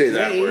you 80s? say Is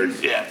that that word,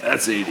 80s? yeah,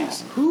 that's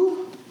 80s.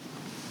 who?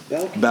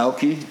 Belky.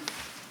 Balky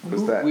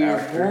was that We were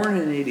actor. born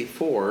in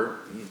 84.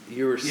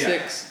 You were Yeah.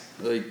 6,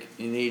 like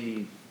in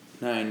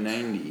 89,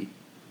 90.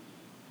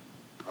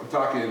 I'm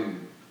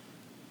talking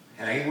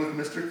Hanging with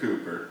Mr.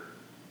 Cooper,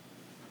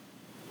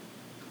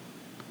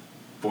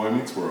 Boy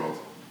Meets World,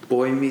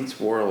 Boy Meets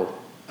World.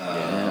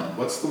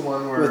 What's the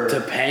one where with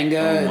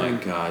Topanga. Oh my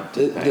and God,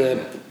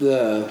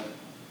 the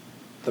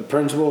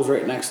principal's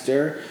right next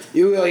there.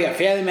 You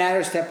Family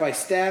Matters, Step by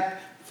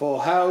Step, Full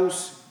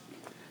House.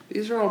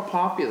 These are all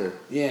popular.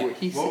 Yeah.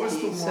 He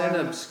said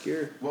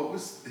obscure. What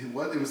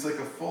it was like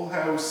a Full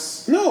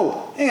House.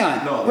 No, hang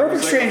on. No, Perfect it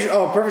was like Stranger.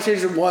 Perfect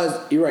Stranger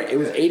was. You're right. It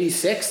was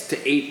 86 to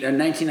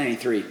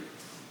 1993.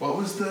 What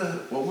was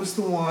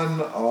the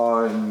one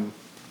on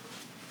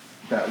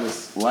that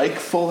was like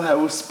Full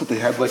House, but they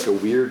had like a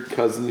weird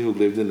cousin who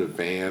lived in a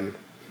van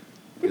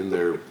in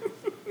their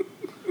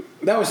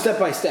That was Step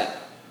by Step.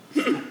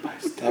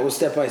 That was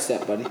Step by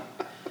Step, buddy.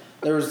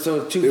 There was two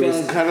It families.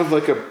 was kind of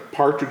like a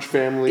Partridge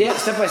Family. Yeah,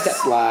 Step by Step.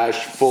 /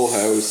 Full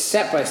House.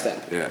 Step by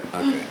Step. Yeah.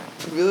 Okay.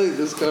 I feel like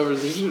this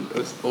conversation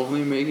is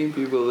only making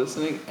people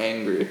listening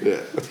angry. Yeah.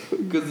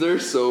 Because they're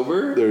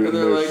sober They're and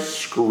they're like,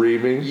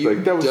 screaming "You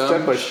like that was dumb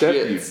Step by Step.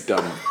 You shits."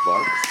 dumb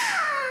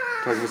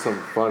fucks. Talking about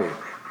something funny.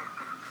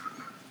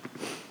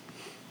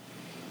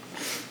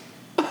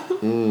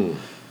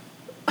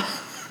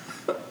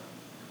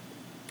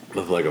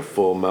 With like a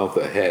full mouth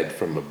ahead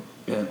from a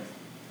yeah.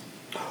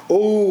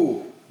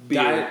 Oh,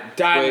 Beer.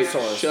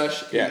 dinosaurs. Wait,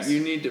 shush. Yes.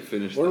 You need to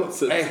finish What- that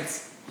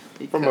sentence.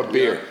 from a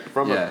beer.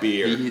 From a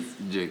beer. He's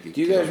joking.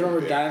 Do you guys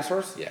remember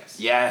dinosaurs? Yes.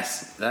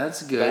 Yes,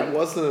 that's good. That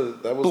was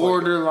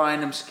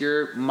Borderline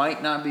obscure.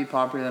 Might not be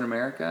popular in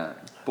America.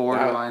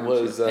 Borderline That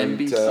was, obscure.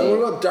 NBC.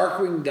 What about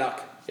Darkwing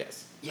Duck?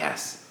 Yes.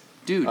 Yes,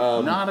 dude,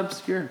 not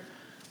obscure.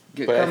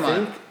 But Come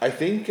on. I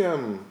think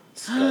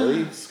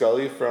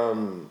Scully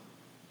from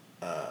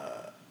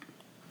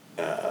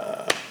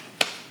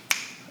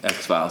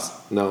X-Files.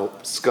 no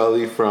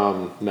Scully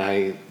from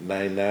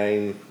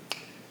 999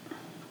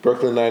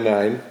 Brooklyn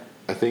Nine-Nine.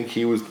 I think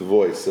he was the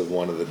voice of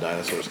one of the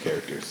dinosaurs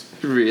characters.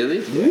 Really?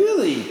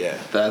 Really? Yeah,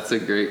 That's a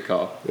great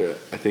call. yeah,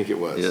 I think it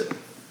was. Yeah.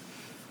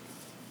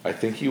 I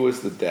think he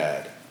was the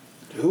dad.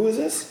 Who is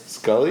this?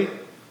 Scully,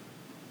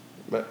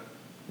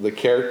 the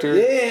character.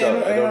 Yeah,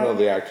 Scully. I don't know. know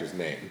the actor's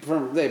name.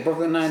 From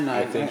Brooklyn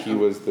Nine-Nine. I think he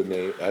was the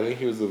name. I think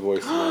he was the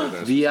voice of one of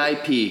the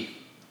dinosaurs. VIP.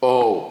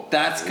 Oh,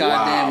 That's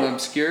goddamn wow.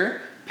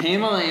 obscure.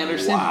 Pamela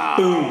Anderson. Wow.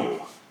 Boom.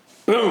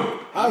 Boom.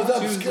 How's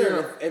that 2-0.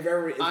 obscure? If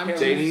every, I'm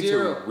They need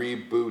 2-0. to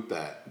reboot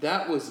that.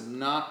 That was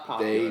not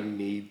popular. They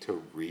need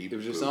to reboot. It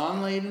was just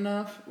on late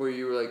enough where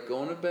you were like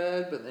going to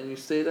bed, but then you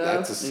stayed up.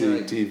 That's a and you're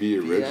like,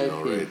 CTV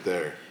original VIP. right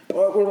there.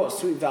 what about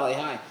Sweet Valley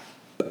High?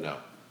 No.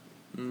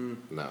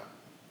 No.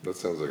 That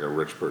sounds like a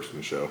rich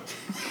person show.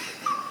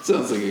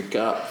 Sounds like a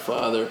cop,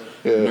 father,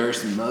 Yeah.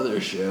 nurse,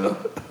 mother show.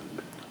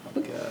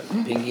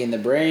 God. Pinky and the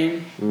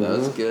Brain. That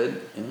was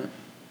good. Yeah.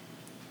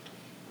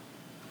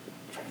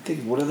 I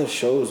think what other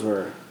shows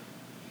were.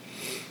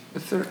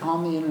 If they're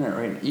on the internet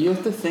right now, you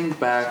have to think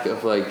back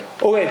of like.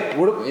 Okay,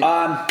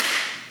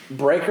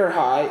 Breaker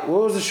High.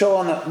 What was the show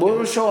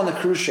on the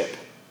cruise ship?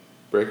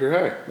 Breaker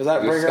High. Was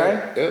that Just Breaker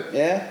said- High? Yep.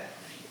 Yeah.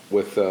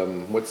 With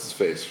what's his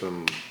face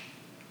from?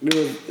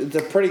 It's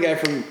a pretty guy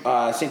from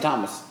St.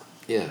 Thomas.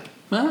 Yeah.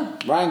 Huh?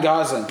 Ryan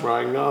Gosling.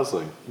 Ryan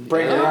Gosling.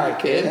 Breaker Yeah,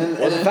 High. kid. And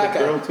a Wasn't fat the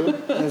guy. girl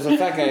too? There's a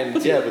fat guy in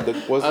it. Yeah,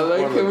 but wasn't I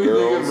like one how of the we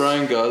girls. think of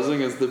Ryan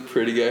Gosling as the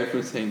pretty guy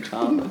from St.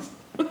 Thomas.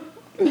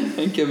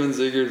 And Kevin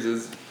Zegers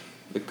is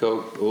the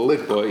Coke. Oh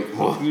boy.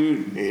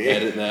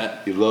 Edit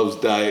that. He loves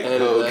Diet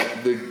Edit Coke.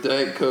 that. The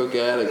Diet Coke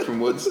addict from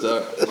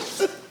Woodstock.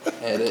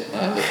 Edit.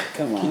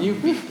 Come on. Can you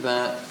beat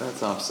that?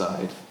 That's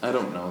offside. I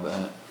don't know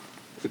that.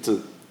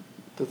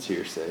 That's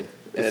hearsay.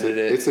 Edit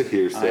it. It's a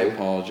hearsay. I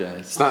apologize.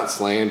 It's not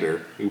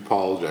slander. You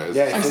apologize.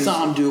 Yeah. I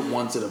saw him do it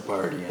once at a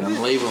party, and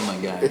I'm labeling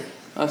the guy.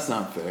 That's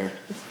not fair.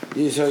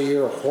 So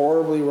you're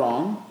horribly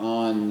wrong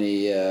on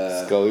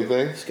the Scully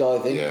thing. Scully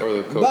thing. Yeah. Or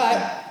the Coke.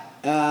 But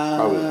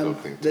Probably the Coke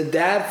thing. the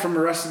dad from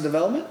Arrested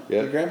Development,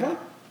 Yeah. your grandpa,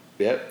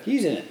 Yep.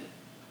 he's in it.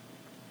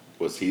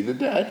 Was he the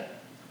dad?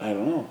 I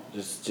don't know.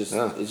 Just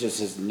Yeah. it's just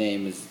his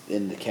name is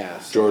in the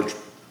cast. George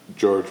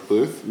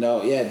Bluth.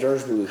 No, yeah,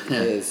 George Bluth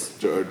is.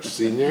 George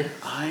Senior.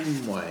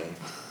 I'm white.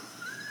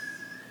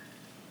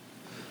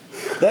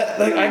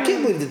 I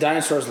can't believe the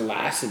dinosaurs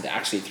lasted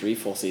actually 3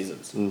 full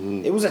seasons.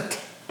 Mm-hmm. It was a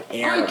I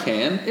terrible.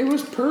 can. It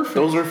was perfect.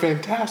 Those are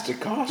fantastic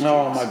costumes.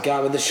 Oh my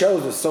god! But the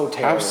shows was so How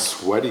terrible.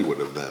 sweaty would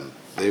have them?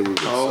 They would.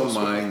 Have Oh been so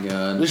my sweaty.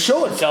 god. The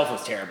show itself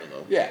was terrible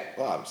though. Yeah,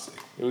 well, obviously,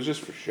 it was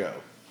just for show.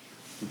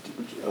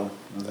 Oh,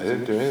 I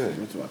didn't do anything.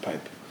 That's my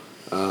pipe.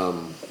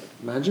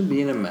 Imagine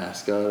being a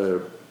mascot at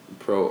a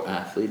pro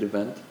athlete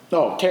event.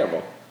 Oh,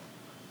 terrible.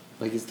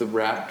 Like, is the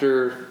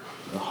raptor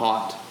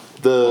hot?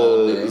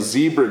 all The day?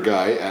 zebra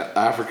guy at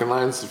African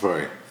Lion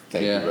Safari.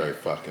 Thank Yeah. you very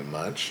fucking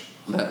much.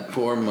 That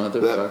poor That-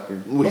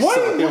 motherfucker. we Why saw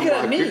are you him looking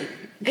at walking me?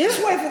 His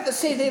wife at the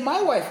same day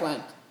my wife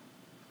went.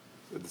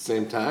 at the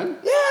same time.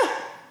 Yeah.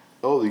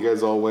 Oh, you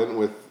guys all went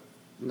with.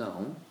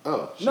 No.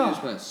 Oh, She No.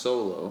 just went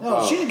solo.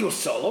 No, she didn't go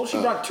solo. She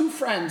brought 2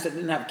 friends that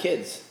didn't have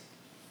kids.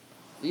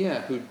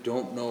 Yeah, who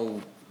don't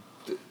know,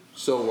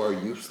 so are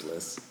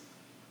useless.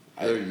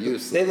 They're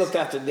useless. They looked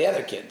after the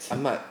other kids.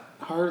 I'm not.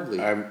 Hardly.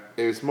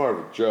 It was more of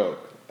a joke.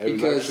 It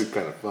Because- was actually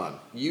kind of fun.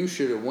 You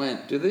should have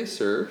went. Do they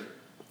serve?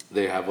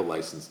 they have a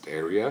licensed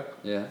area,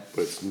 Yeah.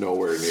 but it's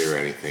nowhere near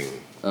anything.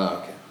 Oh,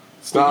 okay.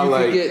 It's But not you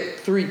like could get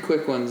 3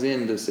 quick ones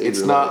in to save it's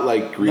your not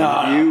life. like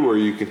Greenview where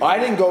you can. I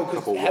have didn't go a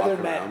couple because Heather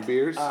walk around met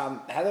beers.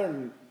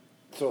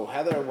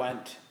 Heather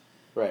went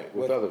Right,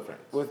 with other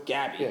friends. with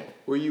Gabby. Yeah.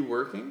 Were you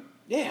working?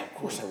 Yeah, of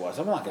course I was.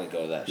 I'm not gonna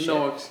go to that shit.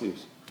 No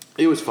excuse.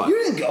 It was fun.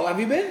 You didn't go. Have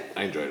you been?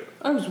 I enjoyed it.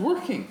 I was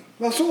working.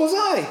 Well, so was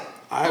I.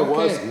 I Okay.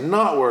 was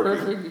not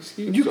working. Perfect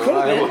excuse. You So could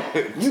I have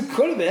been. went. You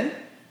could have been.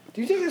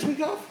 Do you take this week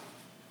off?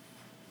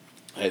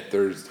 I had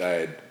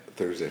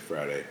Thursday,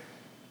 Friday,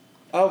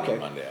 Oh, okay.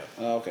 and Monday off.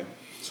 Oh, okay.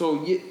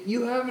 So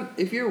you haven't,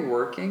 if you're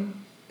working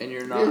and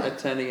you're not Yeah.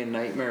 attending a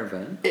nightmare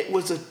event, It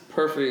was a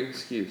perfect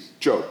excuse.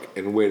 joke,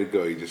 and way to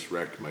go! You just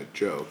wrecked my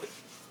joke.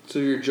 So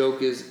your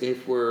joke is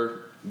if we're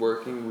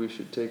working, we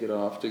should take it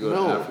off to go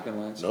to African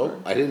Land Safari?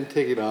 Nope, I didn't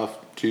take it off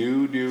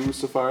to do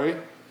safari.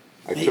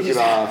 I He took it just-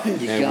 off, you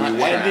and we got-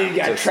 went. And then you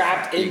got to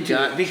trapped You into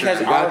got it because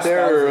We our got there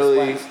spouses early.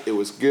 went. It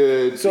was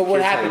good. So The what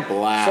kids had a happened?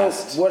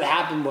 blast. So what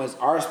happened was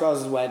our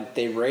spouses went.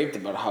 They raved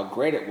about how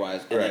great it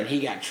was, and then Right.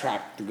 he got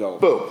trapped to go.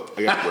 Boom!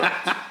 I got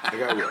whipped,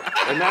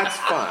 and that's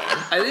fine.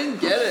 I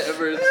didn't get it at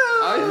first.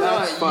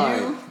 that's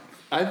fine.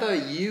 I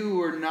thought you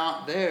were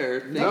not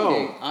there thinking,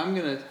 No. I'm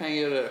going to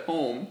hang out at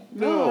home.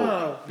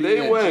 No,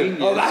 Being they a went. genius.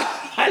 Oh,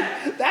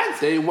 that's.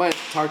 They went,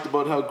 talked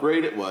about how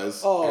great it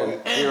was, Oh.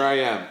 and here I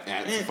am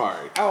at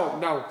safari. Oh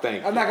no!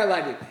 Thank I'm you. not gonna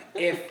lie to you.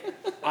 If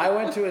I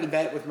went to an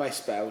event with my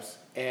spouse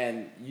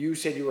and you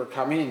said you were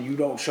coming and you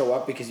don't show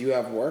up because you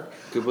have work,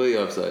 Completely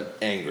offside.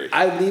 Angry.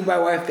 I leave my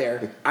wife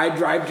there. I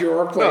drive to your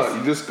workplace. No,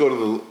 you just go to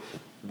the.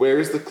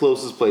 Where's the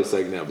closest place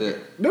I can have Yeah.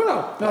 beer? No.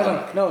 I'm At at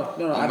that, a pub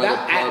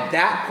at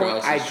that point,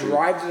 across the I street.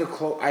 drive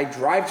to I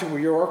drive to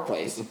your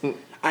workplace.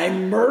 I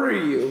murder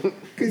you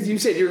because you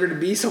said you were going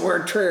to be somewhere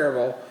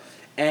terrible,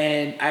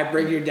 and I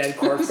bring your dead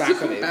corpse back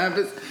with me.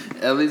 Happens.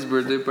 Ellie's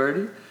birthday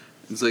party.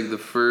 It's like the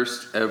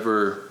first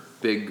ever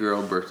big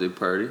girl birthday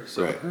party.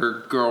 So Right.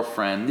 her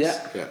girlfriends. Yeah.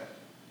 Yeah,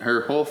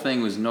 Her whole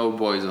thing was no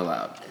boys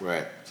allowed.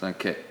 right. It's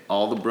like, okay,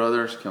 all the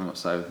brothers come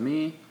outside with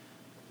me.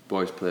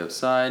 Boys play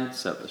outside,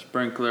 set the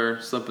sprinkler,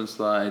 slip and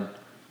slide.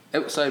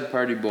 Outside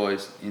party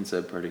boys,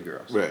 inside party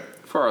girls. Right.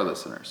 For our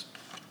listeners.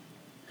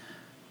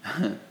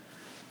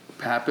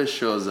 Pappas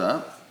shows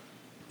up.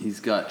 He's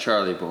got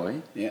Charlie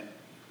Boy. Yeah.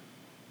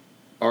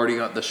 Already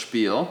got the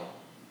spiel.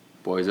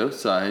 Boys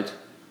outside.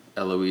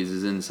 Eloise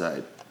is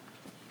inside.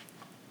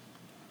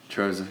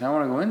 Charlie's like, I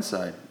want to go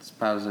inside.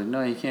 Pappas like,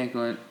 no, you can't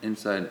go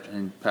inside.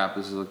 And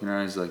Pappas is looking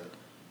around. He's like,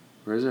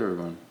 where's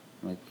everyone?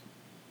 I'm like,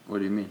 what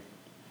do you mean?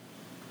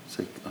 It's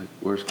like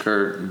where's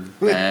Kurt and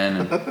Ben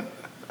and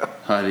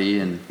Huddy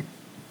and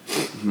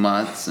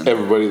Mutz and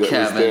Everybody that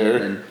Kevin was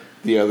there. and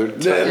The other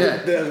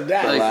time.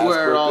 yeah, like last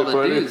where are all the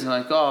birthday party? dudes? And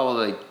like, oh,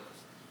 well, like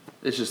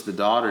it's just the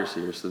daughters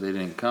here, so they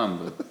didn't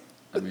come. But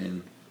I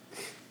mean,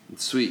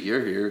 it's sweet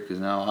you're here because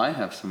now I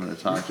have someone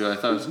to talk to. I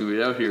thought I was gonna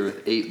be out here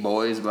with 8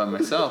 boys by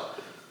myself.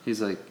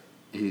 He's like,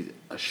 he's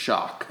a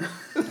shock,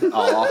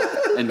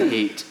 awe, and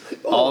hate,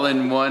 all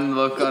in one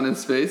look on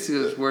his face. He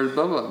goes, "Where's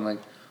Bubba?" I'm like,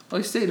 "Well,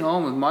 he stayed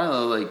home with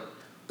Milo, like,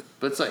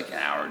 but it's like an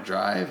hour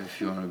drive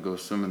if you want to go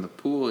swim in the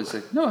pool." He's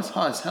like, "No, it's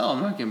hot as hell.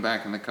 I'm not getting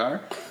back in the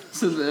car."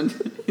 So then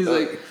he's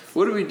like,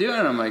 "What are we doing?"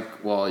 I'm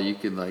like, "Well, you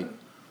could like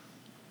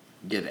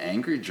get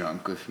angry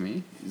drunk with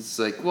me." He's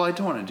like, "Well, I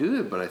don't want to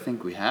do it, but I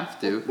think we have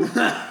to."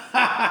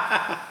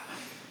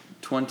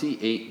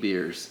 28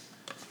 beers.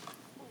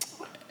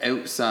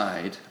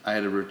 Outside, I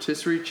had a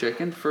rotisserie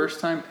chicken.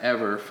 First time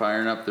ever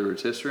firing up the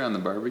rotisserie on the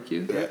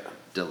barbecue. Yeah.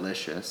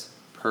 Delicious.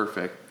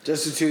 Perfect.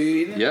 Just the two of you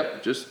eating?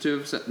 Yep, just 2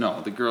 of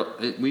no, the girl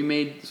we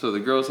made so the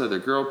girls had their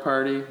girl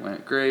party,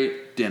 went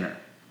great, dinner.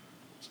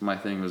 So my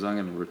thing was I'm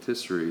gonna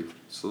rotisserie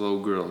slow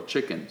grilled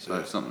chicken, so I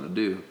have something to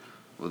do.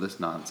 Well, this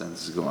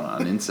nonsense is going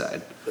on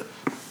inside.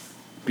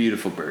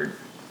 Beautiful bird.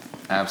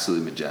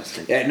 Absolutely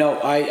majestic. Yeah, no,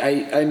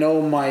 I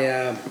know my.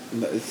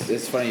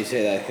 It's funny you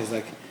say that because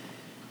like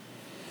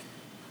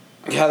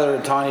Heather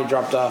and Tanya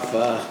dropped off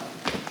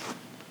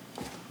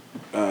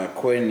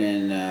Quinn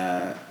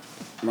and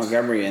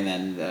Montgomery, and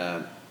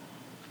then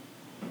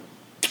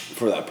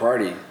for that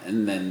party,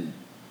 and then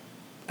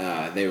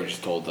they were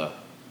just told to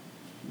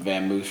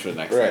vamoose for the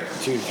next Right.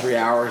 2 to 3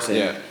 hours. And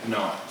Yeah.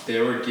 No, they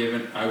were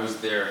given. I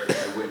was there.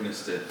 I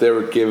witnessed it. They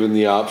were given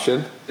the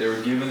option, They were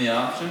given the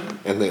option.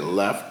 and they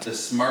left. The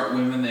smart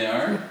women they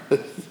are,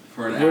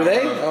 for an Were hour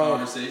they? of Oh.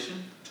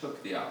 conversation,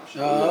 took the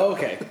option. Oh,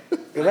 okay.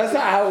 'Cause that's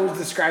not how it was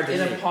described to In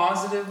me. a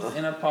positive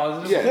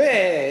Yeah. Yeah,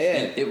 yeah.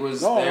 And it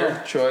was No, their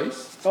no.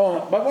 choice.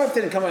 Oh, my wife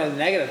didn't come in a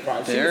negative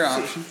part. Their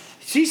option.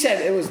 She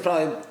said it was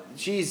probably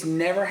she's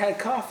never had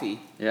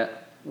coffee Yeah.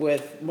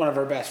 with one of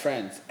her best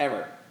friends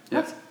ever.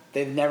 Yep.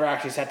 They've never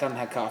actually sat down and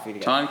had coffee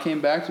together. Ton came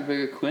back to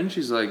pick up Quinn.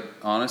 She's like,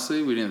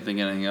 honestly, we didn't think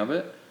anything of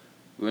it.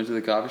 We went to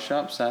the coffee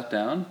shop, sat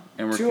down,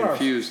 and we're 2 hours.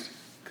 confused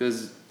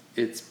because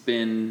it's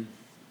been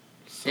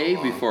A,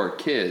 long. before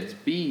kids,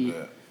 B,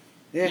 Yeah.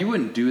 Yeah. you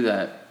wouldn't do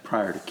that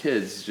prior to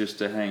kids just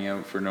to hang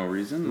out for no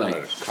reason. Not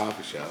Like, at a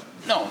coffee shop.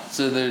 no.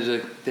 So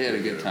there's they had a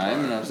good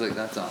time, and I was like,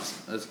 that's awesome.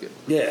 That's good.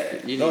 Yeah.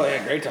 You need Oh that.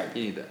 yeah, great time.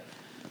 You need that.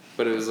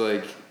 But it was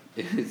like,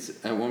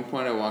 It's at one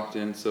point I walked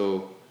in,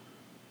 so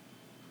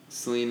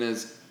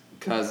Selena's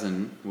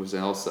cousin was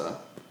Elsa.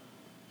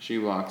 She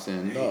walks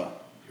in. Oh.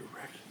 You're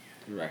wrecking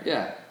You're right.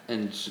 Yeah,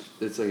 and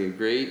it's like a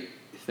great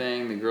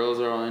thing. The girls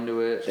are all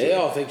into it. They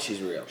all think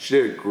she's real. it. She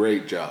did a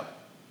great job.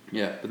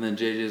 Yeah, but then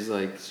JJ's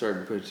like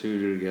starting to put two and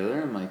two together.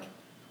 I'm like,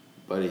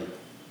 buddy,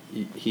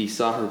 he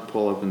saw her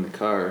pull up in the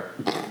car.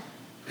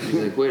 He's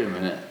like, wait a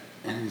minute,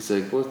 and he's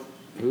like, what?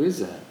 Who is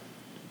that?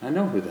 I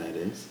know who that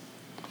is.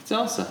 It's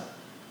Elsa.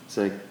 It's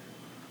like,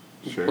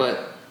 Sure.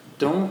 but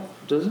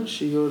doesn't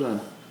she go to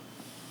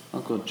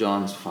Uncle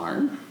John's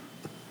farm?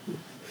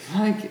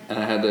 Like, and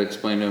I had to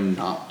explain to him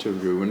not to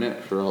ruin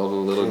it for all the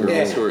little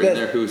girls Yeah, who are in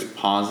there who's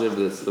positive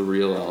that's the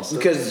real Elsa.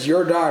 Because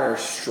your daughter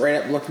straight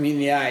up looked me in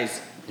the eyes,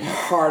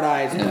 hard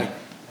eyes, and like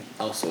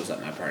Elsa was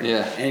at my party.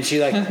 Yeah. And she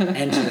like,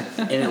 and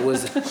it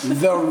was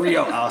the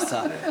real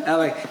Elsa. And I'm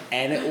like,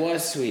 and it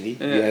was, sweetie.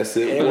 Yeah. Yes,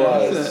 it It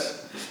was.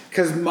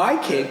 Because my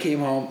kid came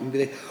home and be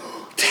like,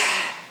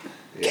 Dad,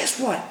 guess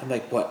what? I'm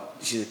like, what?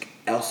 She's like,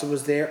 Elsa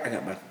was there. I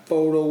got my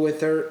photo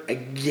with her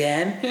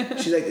again.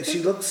 She's like, she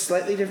looked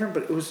slightly different,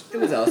 but it was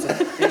Elsa.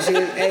 And she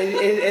was,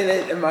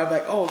 and I'm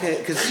like, oh, okay,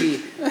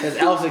 because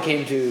Elsa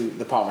came to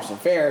the Palmerston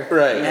Fair,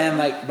 Right. And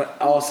like,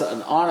 but all of a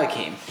sudden Anna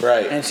came,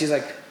 Right. And she's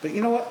like, but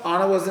you know what?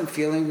 Anna wasn't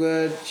feeling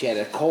good. She had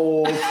a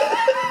cold.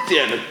 She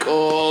had a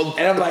cold.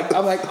 And I'm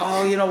like,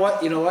 oh, you know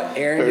what?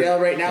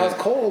 Arendelle right now is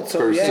cold, so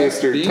Her yeah.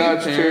 sister Being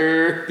touched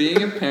her.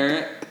 Being a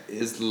parent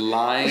is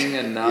lying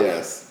enough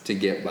Yes. to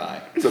get by.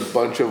 It's a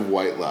bunch of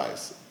white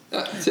lies.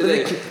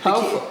 Today,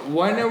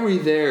 when are we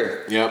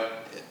there? Yep.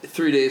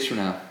 3 days from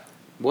now.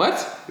 What?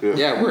 Yeah.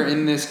 Yeah, we're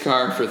in this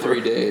car for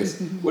 3 days.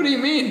 What do you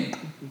mean?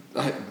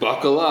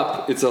 Buckle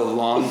up. It's a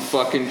long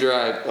fucking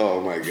drive.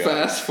 Oh my god.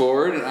 Fast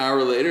forward an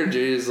hour later,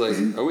 Jay's like,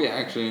 are we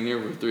actually in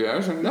here for 3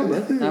 hours? I'm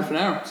like, no, half an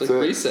hour. It's like So-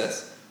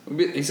 recess.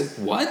 He's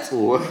like, what?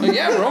 What? I'm like,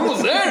 yeah, we're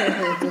almost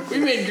there. We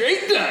made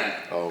great time.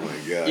 Oh my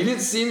god. You didn't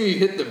see me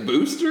hit the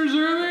boosters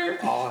earlier?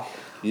 Oh.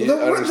 You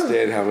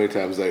understand how many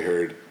times I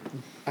heard,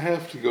 I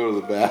have to go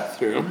to the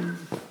bathroom.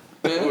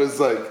 It was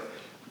like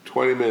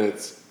 20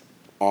 minutes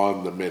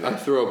on the I minute.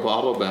 throw a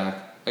bottle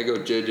back. I go,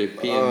 JJ,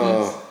 pee in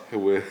this. I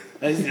went-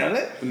 Has he done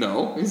it?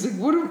 No. He's like,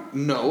 what?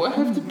 No, I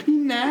have to pee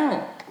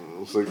now. I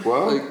was like,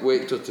 well, Like,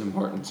 wait till Tim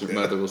Hortons. Your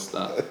mother will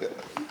stop.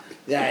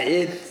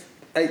 Yeah,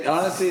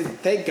 honestly,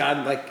 thank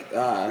God, like,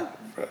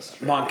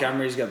 frustrating.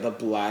 Montgomery's got the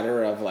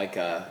bladder of like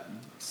a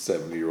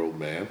 70-year-old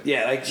man.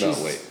 yeah, like No,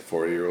 she's wait,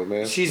 40-year-old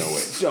man. she's no, wait,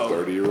 so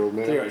 30-year-old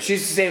man.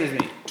 She's the same as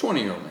me.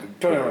 20-year-old man.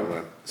 20-year-old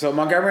man. So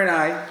Montgomery and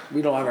I,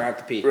 we don't ever have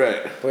to pee.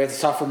 Right. But we have to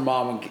stop for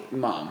mom,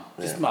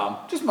 just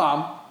Yeah.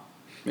 mom.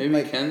 Maybe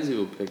Mackenzie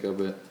will pick up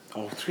it.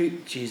 Oh,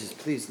 Jesus,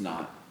 please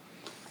not.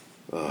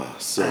 Oh,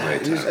 so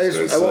many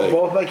times. I want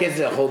both my kids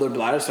to hold their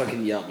bladder so I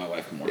can yell at my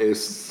wife more.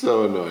 It's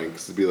so annoying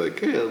because to be like,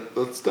 hey,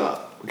 let's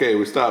stop. Okay,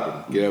 we're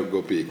stopping. Get out,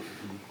 go pee.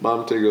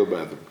 Mom, take go to the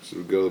bathroom. So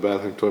we go to the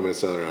bathroom, 20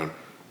 minutes down the round.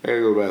 I gotta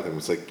go to the bathroom.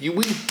 It's like,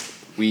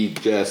 we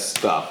just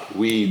stopped.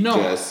 No,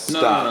 just no,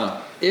 stopped.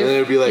 no. And then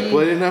it'd be like, well,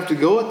 I didn't have to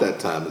go at that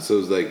time. So it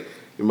was like,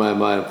 in my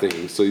mind, I'm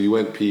thinking, so you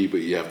went pee,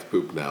 but you have to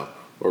poop now,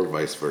 or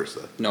vice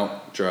versa.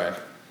 No,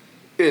 drive.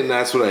 And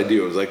that's what I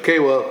do. I was like, okay,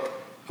 well,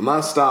 I'm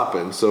not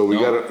stopping, so we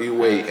No, gotta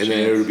wait. And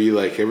then it would be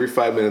like every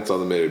 5 minutes on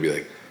the minute, it'd be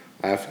like,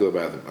 I have to go to the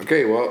bathroom.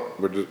 Okay, well,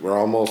 we're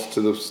almost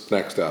to the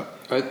next stop.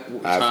 I have to go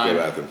to the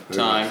bathroom.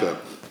 Time. Next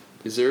stop.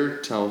 Is there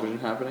television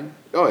happening?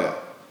 Oh yeah.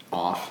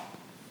 Off.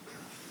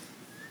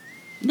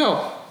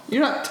 No,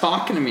 you're not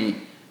talking to me.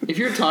 If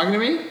you're talking to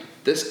me,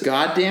 this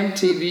goddamn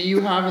TV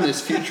you have in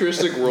this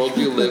futuristic world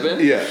you live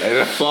in, Yeah, I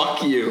know.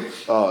 fuck you.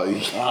 Oh,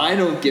 you I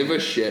don't give a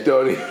shit.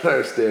 don't even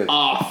understand.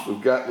 Off.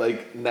 We've got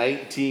like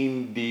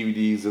 19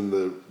 DVDs in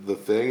the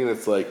thing, and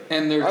it's like,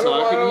 And they're I don't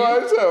talking to you?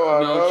 want to watch that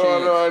one. No I don't chance.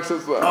 want to watch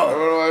this one. I don't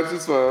want to watch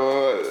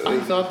this one. I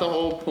thought the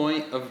whole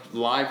point of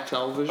live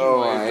television Oh,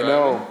 while I you're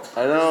know.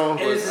 I know.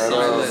 It is I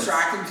know.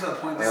 distracting to the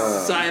point that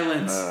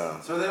driving.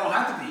 Silence. so they don't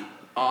have to pee.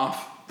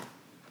 Off.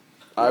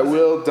 I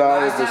will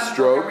die of a Last time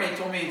stroke. Montgomery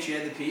told me she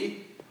had to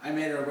pee, I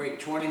made her wait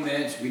 20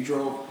 minutes. We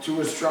drove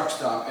to a truck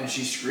stop, and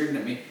she screamed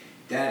at me,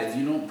 "Dad, if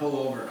you don't pull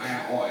over,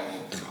 I will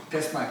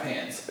piss my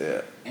pants."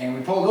 Yeah. And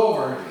we pulled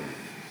over,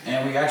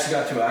 and we actually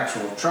got to an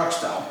actual truck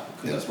stop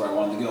because that's where I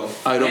wanted to go.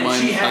 I don't And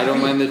mind. she had I don't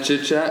pee. mind the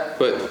chit chat.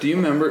 But do you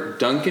remember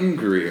Duncan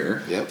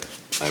Greer? Yep.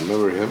 I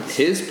remember him.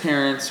 His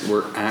parents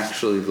were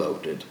actually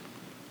loaded.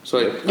 So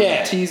I'm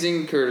Yeah.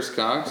 teasing Curtis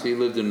Cox. He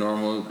lived a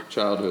normal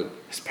childhood.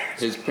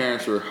 His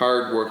parents were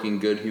hardworking,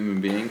 good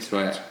human beings who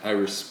I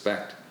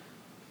respect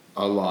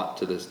a lot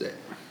to this day.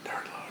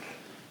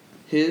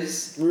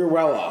 His We were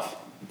well off.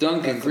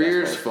 Duncan That's the best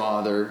Greer's part.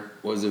 father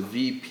was a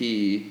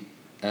VP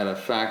at a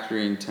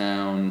factory in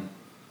town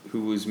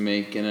who was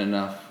making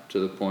enough to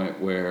the point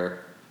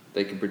where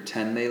they could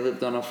pretend they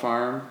lived on a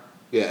farm,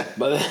 Yeah.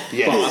 But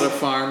bought a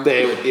farm,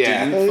 They, but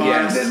yeah. didn't farm.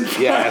 Yes.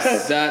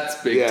 Yes. That's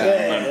big Yeah.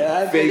 time.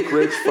 yeah, Fake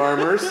rich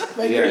farmers.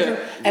 Yeah.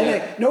 and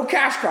like no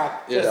cash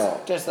crop. Yeah.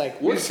 Just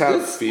like What's have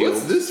this?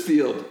 fields. What's this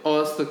field?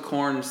 Oh, that's the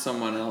corn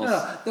someone else.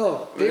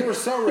 no, they were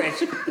so rich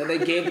that they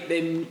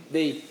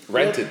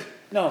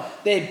No,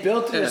 they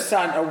built their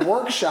son a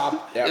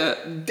workshop,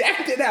 Yep.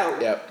 decked it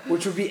out, Yep.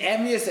 which would be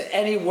envious at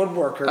any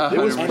woodworker. It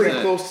was 100%.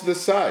 pretty close to the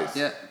size.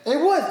 Yeah. It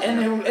was,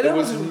 and It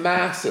was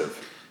massive.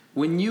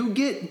 When you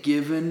get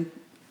given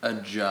a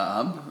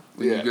job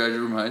when Yeah. you graduate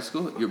from high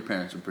school, your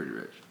parents are pretty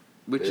rich,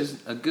 which is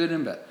a good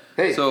and bad.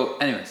 Hey. So,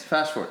 anyways,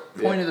 fast forward.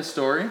 Point of the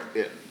story.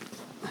 Yeah.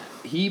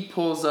 He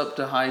pulls up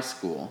to high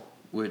school,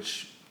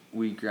 which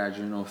we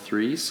graduated in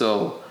 03,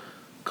 so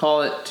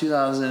call it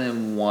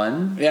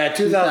 2001. Yeah,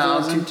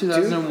 2002,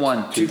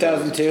 2001.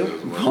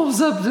 2002.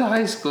 Pulls up to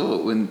high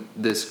school in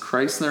this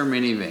Chrysler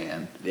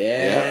minivan,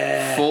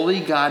 Yeah. fully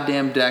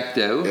goddamn decked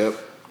out. Yep.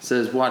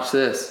 Says, watch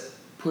this.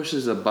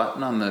 Pushes a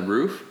button on the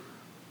roof.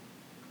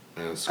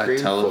 And A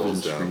television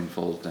folds down. screen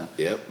folds down.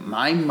 Yep.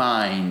 My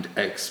mind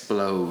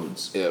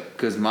explodes. Yep.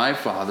 Because my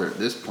father at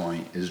this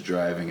point is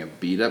driving a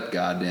beat up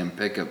goddamn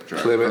pickup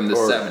truck Plymouth from the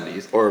or,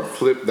 70s. Or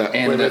flip that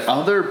And Plymouth the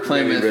other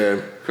Plymouth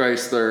minivan.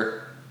 Chrysler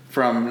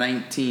from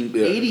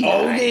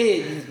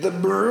 1989. Oh, the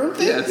maroon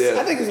thing? Yes.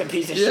 I think it's a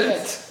piece of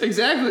Yes,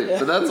 exactly.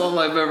 But that's all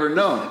I've ever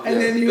known. shit.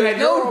 And then you had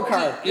your own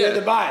car. You had Yeah.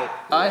 to buy.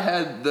 I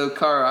had the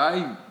car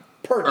I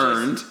Purchase.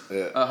 earned,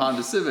 Yeah. a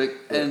Honda Civic,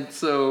 and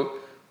so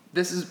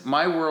this is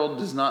my world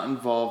does not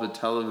involve a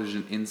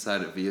television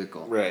inside a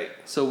vehicle. Right.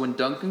 So when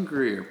Duncan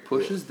Greer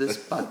pushes this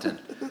button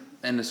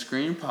and the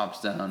screen pops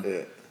down,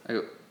 Yeah. I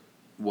go,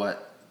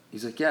 "What?"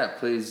 He's like, "Yeah, it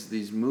plays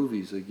these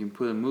movies. Like you can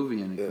put a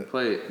movie in, you can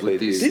play it Play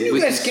with these." these. Didn't you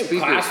with guys these skip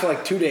speakers." class for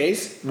like 2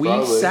 days? We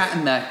Probably. sat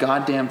in that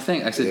goddamn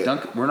thing. I said, Yeah.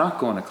 "Duncan, we're not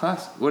going to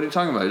class. What are you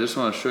talking about? I just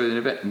want to show you the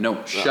event." No,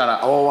 shut I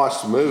up. want to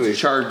watch the movie.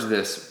 Charge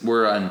this.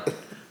 We're on.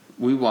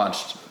 We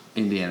watched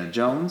Indiana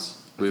Jones.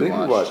 We think we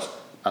watched watched-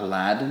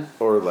 Aladdin.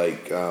 Or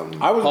like, I wasn't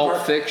Pulp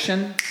part.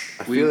 Fiction.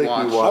 feel like we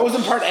I watched-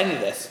 wasn't part of any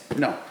of this.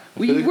 No,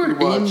 we feel like were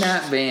we in watched,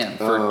 that van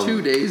for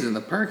 2 days in the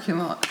parking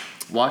lot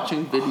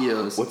watching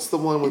videos. what's the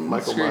one with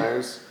Michael Screen.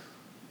 Myers?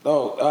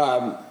 Oh,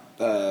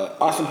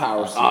 Austin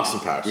Powers. Austin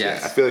Powers. Yes.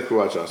 Yeah. I feel like we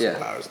watched Austin Yeah.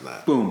 Powers in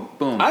that. Boom,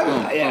 boom, I-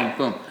 boom, yeah.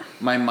 boom, boom.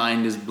 My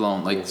mind is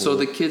blown. Like, so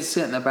the kids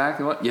sit in the back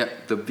and what?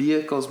 Yep, the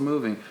vehicle's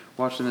moving,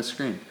 watching the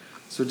screen.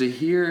 So to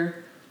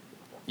hear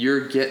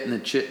you're getting the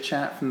chit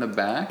chat from the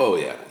back. Oh,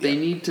 yeah. They Yeah.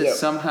 need to Yep.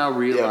 somehow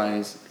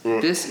realize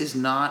this is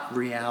not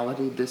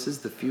reality. This is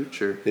the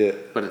future. Yeah.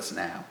 But it's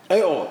now.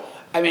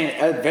 I mean,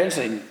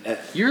 eventually.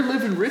 You're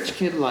living rich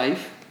kid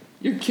life.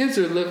 Your kids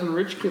are living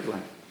rich kid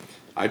life.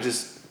 I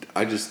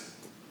just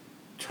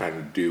try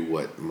to do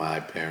what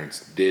my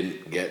parents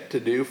didn't get to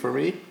do for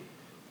me,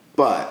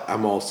 but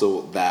I'm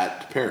also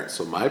that parent.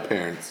 So my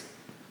parents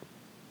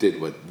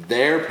did what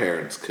their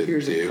parents couldn't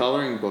Here's do. a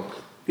coloring book.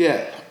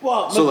 Yeah.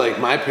 Well, so but- like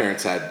my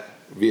parents had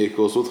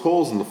vehicles with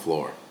holes in the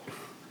floor.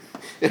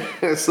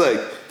 It's like,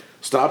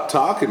 stop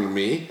talking to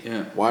me.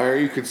 Yeah. Why are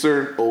you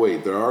concerned? Oh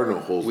wait, there are no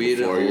holes in the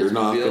floor. You're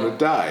not gonna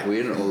die. We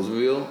had an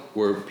Oldsmobile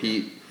where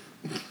Pete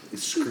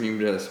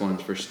screamed at us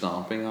once for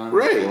stomping on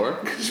Right. the floor.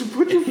 Because you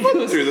put your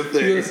foot through the He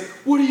thing. goes,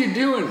 "What are you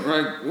doing?"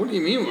 We're like, "What do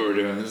you mean what we're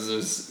doing? This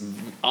is this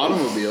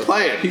automobile."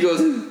 Play it. He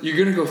goes, "You're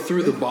gonna go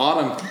through the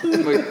bottom."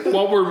 I'm like,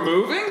 "While we're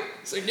moving?"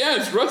 It's like, "Yeah,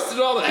 it's rusted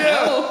all to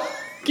hell.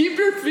 Keep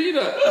your feet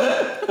up."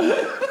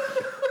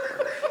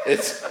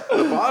 It's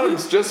the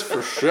bottom's just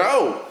for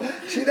show.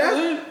 See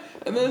that?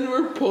 And then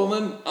we're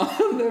pulling.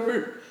 I'll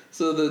never.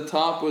 So the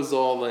top was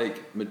all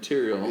like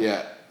material.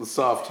 Yeah, the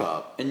soft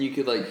top. And you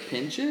could like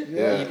pinch it.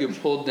 Yeah. You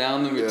could pull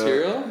down the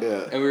material.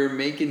 yeah. And we were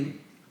making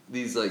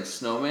these like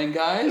snowman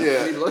guys.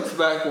 Yeah. He looks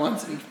back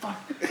once and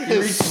he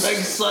reaches back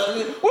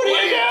suddenly. What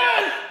are you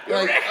doing? We're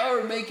like, "Oh,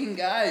 we're making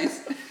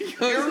guys." He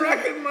goes, You're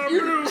wrecking my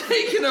 "You're roof."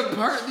 taking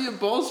apart the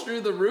upholstery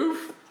of the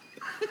roof.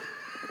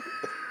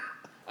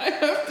 I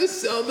have to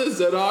sell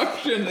this at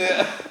auction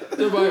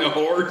to buy a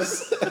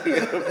horse.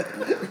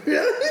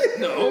 Really?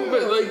 No,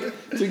 but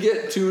like to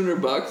get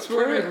 $200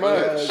 for it. Pretty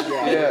much.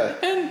 Yeah.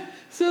 And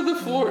so the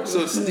floor,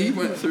 so Steve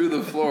went through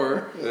the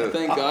floor.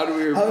 Thank God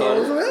we were How part.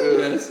 old was it?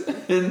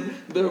 Yes. And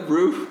the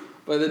roof,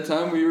 by the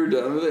time we were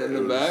done with it in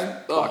the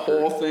back, the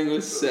whole thing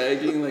was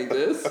sagging like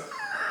this.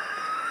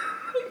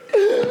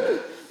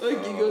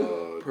 Like you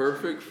go,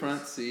 perfect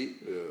front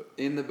seat,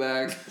 in the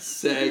back,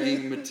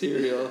 sagging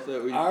material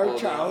that we Our pulled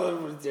out.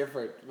 childhood was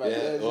different. But Yeah.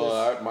 it's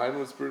Well, just- mine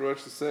was pretty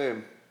much the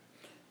same.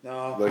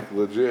 no. Like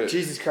legit.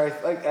 Jesus Christ!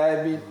 Like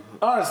I mean,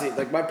 honestly,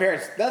 like my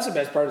parents. That's the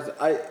best part.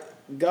 Is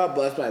God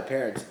bless my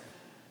parents.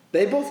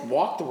 They both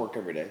walk to work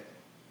every day.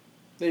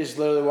 They just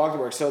literally walk to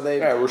work. So they.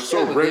 Yeah, we're so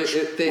Yeah, but rich.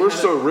 they We're had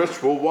so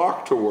rich. We'll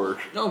walk to work.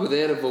 No, but they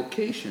had a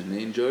vocation.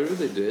 They enjoyed what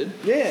they did.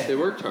 Yeah. They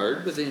worked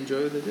hard, but they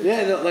enjoyed what they did.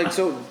 Yeah, like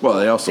so. Well,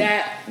 they also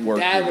Dad work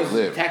Dad where was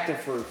they a live.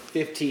 detective for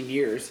 15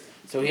 years,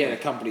 so he had a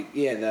company.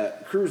 He had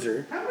a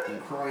cruiser. How many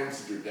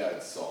crimes did your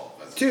dad solve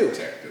as Two. a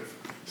detective?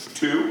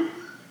 2?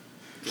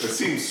 That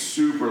seems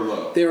super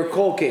low. They were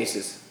cold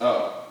cases.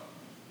 Oh.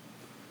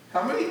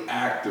 How many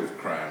active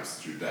crimes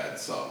did your dad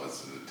solve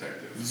as a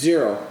detective?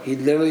 0. He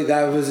literally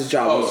that was his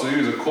job. Oh, so he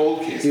was a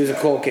cold case. He was a guy.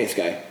 cold case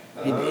guy.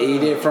 He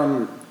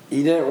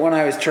did it when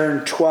I was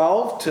turned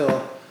 12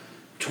 till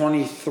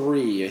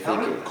 23, I How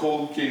think. many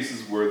cold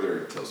cases were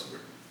there at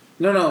Tillsbury?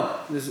 No.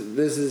 This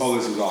is. Oh,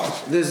 this is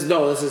Oxford. This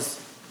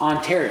is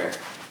Ontario.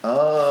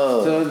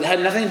 Oh. So it had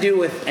nothing to do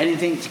with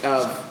anything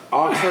of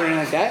Oxford or anything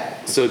like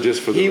that. So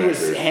just for the He record,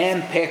 was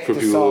handpicked for to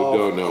people solve who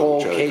don't know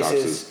cold Charlie Cox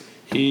cases. is,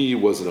 he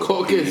wasn't a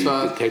Cold case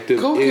files. detective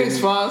Cold in case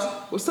files.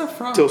 What's that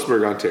from?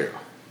 Tillsburg, Ontario.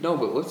 No,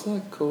 but what's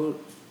that cold?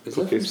 Is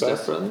Cold that from case files?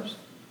 Step Brothers?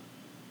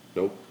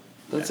 Nope.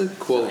 That's a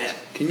quote.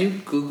 Can you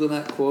Google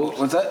that quote?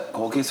 What's that?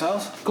 Cold case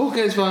files? Cold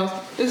case files.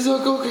 This is a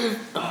cold case.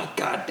 Oh,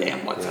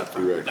 goddamn, what's that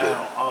from? You're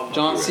right.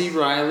 John C.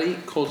 Riley,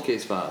 Cold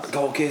Case Files.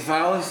 Cold case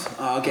files?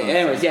 Okay.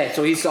 Anyways, yeah.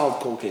 So he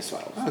solved cold case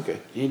files. Okay.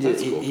 He did.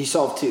 That's cool. He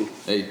solved 2.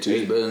 Hey,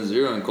 2's better than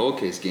 0 in cold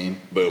case game.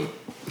 Boom.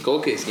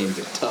 Cold case game's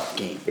a tough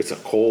game. It's a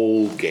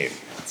cold game.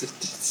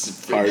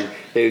 It's Hard.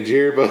 Hey, did you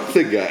hear about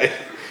the guy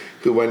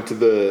who went to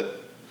the?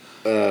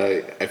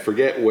 I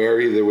forget where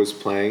he was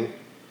playing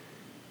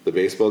the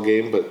baseball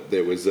game, but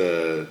there was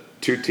 2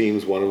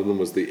 teams. One of them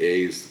was the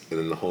A's, and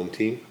then the home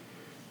team.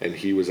 And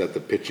he was at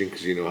the pitching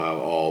because you know how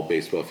all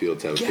baseball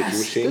fields have a pitching Yes,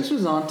 machine. this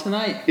was on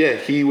tonight. Yeah,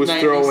 he was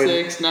throwing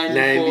 96,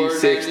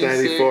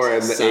 94,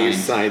 and the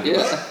A's signed him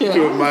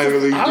to a minor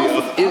league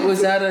deal. It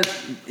was at a.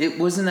 It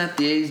wasn't at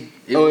the A's.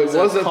 It Oh, was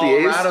it was a at the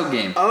A's? Colorado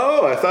game.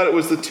 Oh, I thought it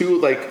was the 2.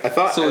 Like I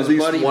thought So at his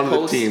least buddy one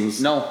posts, of the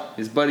teams. No,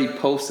 his buddy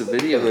posts a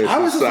video. And there's I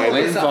was the supposed to side- look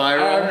Went this up. I viral.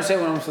 don't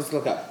understand what I'm supposed to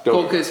look up. Don't-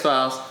 Cold case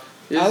files.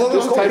 I look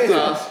Just Cold typed case in,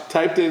 files.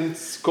 typed in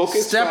Cold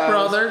Case Step Files.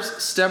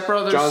 Brothers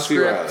John C.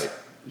 script. Reilly.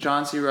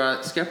 John C.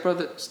 Riley.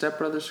 Step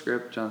Brothers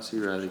script. John C.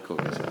 Riley.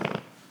 Cold case files.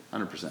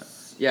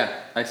 100%. Yeah,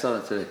 I saw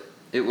that today.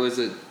 It was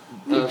a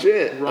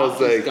Legit. I was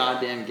Rockies like,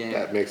 goddamn game.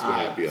 that makes me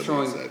happy on the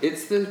Showing inside.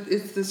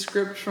 it's the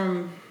script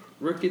from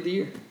Rookie of the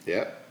Year.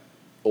 Yeah.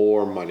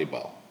 Or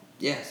Moneyball,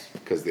 Yes.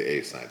 because the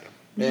A signed him.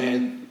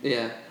 Man,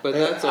 Yeah, but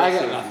that's also. I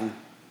got nothing.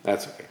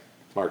 That's okay.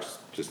 Mark's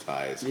just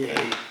high as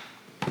Yeah.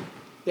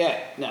 Yeah.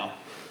 No.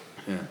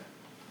 Yeah.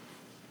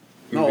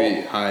 No.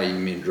 Maybe high. You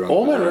mean drunk?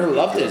 Ullman really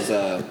loved his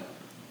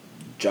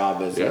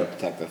job as Yeah. a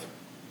detective.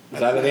 Is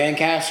that a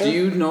Lancaster? Do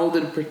you know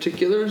the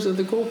particulars of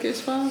the cold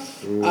case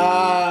files?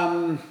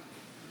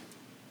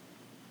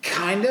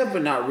 Kind of,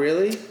 but not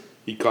really.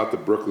 He caught the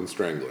Brooklyn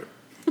Strangler.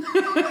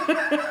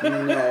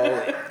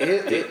 No.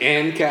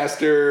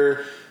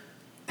 Ancaster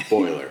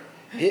boiler.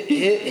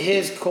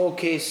 His cold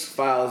case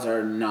files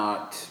are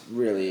not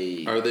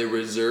really. Are they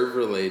reserve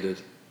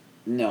related?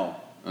 No.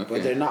 Okay.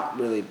 But they're not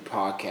really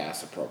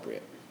podcast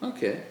appropriate.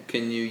 Okay.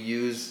 Can you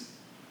use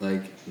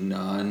like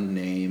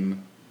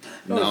non-name,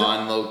 No, is that-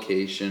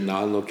 non-location?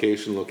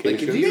 Non-location Like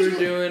location. if you were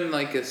doing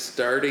like a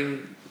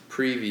starting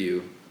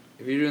preview,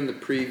 if you're doing the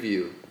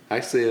preview Hi,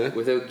 Selena.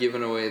 without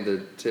giving away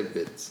the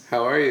tidbits,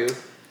 How are you?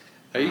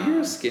 are you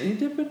here skinny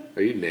dipping?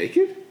 Are you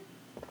naked?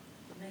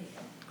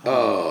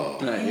 Oh.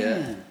 Not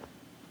yet. Man.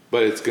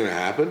 But it's going to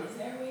happen? Is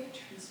there a way to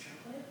turn the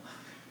strobe light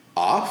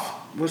off?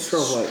 Off? What's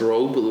strobe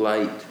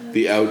light? Strobe light.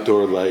 The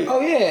outdoor light. Oh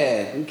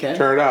yeah, you can.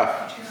 Turn it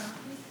off. Turn it off,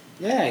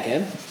 please. Yeah, I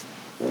can.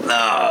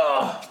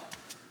 No.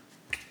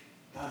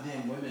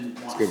 Goddamn women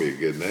It's want going to be a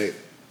good night.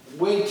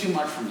 way too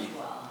much from me.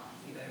 Well,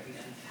 you better be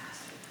done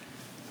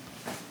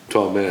faster.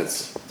 12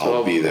 minutes.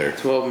 I'll be there.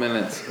 12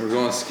 minutes. We're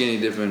going skinny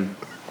dipping.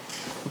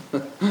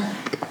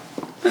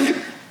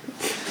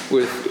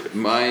 With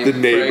my The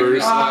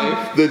neighbors, pregnant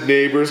wife. the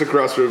neighbors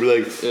across the road will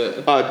be like,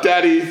 Yeah.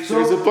 Daddy,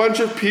 there's a bunch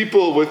of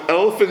people with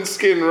elephant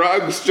skin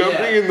rugs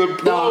jumping in the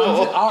pool.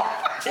 No,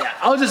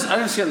 I'm just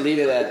gonna leave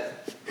it at.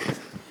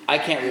 I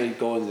can't really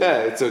go into Yeah,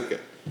 that. it's okay.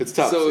 It's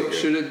top So secret.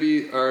 should it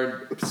be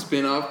our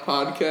spin-off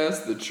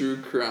podcast, the True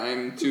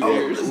Crime 2 Oh,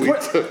 years? we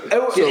What- took- it-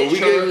 so it- we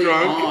Charlie get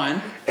drunk.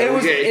 on. And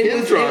we get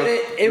him drunk.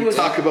 It we was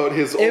talk about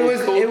his old It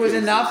was cold cases.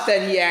 enough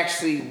that he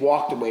actually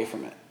walked away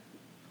from it.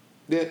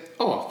 Yeah.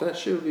 Oh, that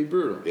shit would be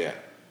brutal. Yeah.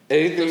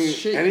 Anything,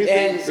 Shit. anything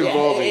And-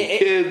 involving it-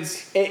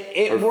 kids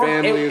It or worked.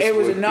 families It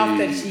was would enough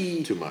be that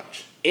he too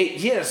much.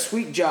 he had a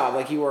sweet job.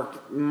 Like he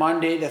worked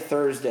Monday to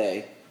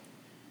Thursday,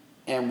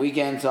 and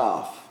weekends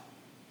off.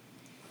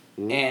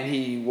 And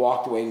he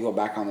walked away to go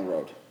back on the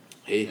road.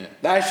 Hey. Yeah.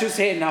 That should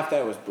say enough that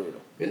it was brutal.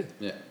 Yeah.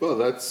 Yeah. Well,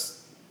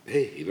 that's,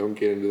 hey, you don't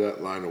get into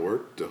that line of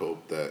work to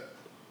hope that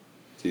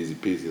it's easy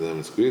peasy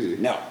lemon squeezy.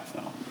 No.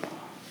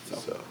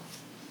 So.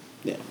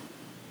 Yeah.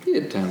 He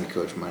had time to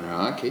coach minor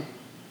hockey.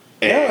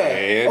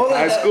 And Oh,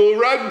 high that- school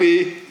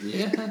rugby.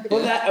 Yeah.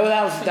 Well,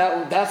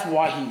 that's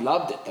why he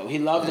loved it though. He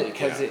loved it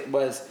because Yeah. it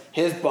was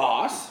his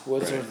boss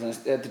was Right.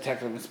 a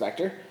detective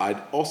inspector.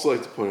 I'd also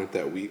like to point out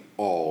that we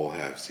all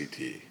have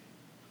CT.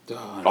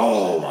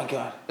 Oh my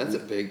god. That's a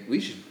big. We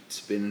should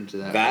spin into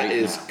that. That right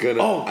is now.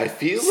 gonna. I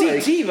feel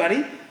CT, like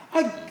buddy.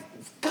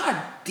 God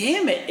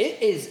damn it!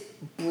 It is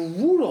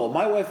brutal.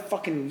 My wife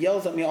fucking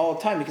yells at me all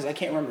the time because I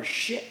can't remember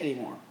shit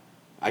anymore.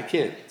 I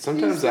can't.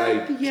 Sometimes Is that I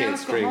the can't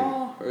string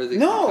alcohol or the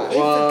No, concussion?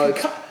 Well,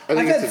 it's I I've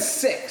think had it's a-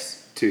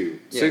 6. 2.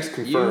 Yeah, 6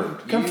 confirmed.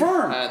 You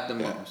Confirmed. had the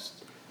Yeah. most.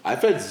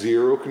 I've had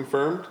 0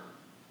 confirmed.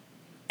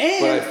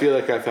 And, But I feel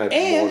like I've had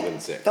and more than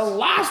 6. the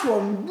last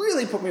one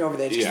really put me over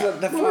the edge because Yeah.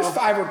 the first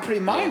 5 were pretty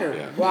minor.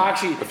 Yeah. Well,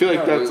 actually, I feel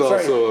like no, that's sorry.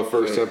 also a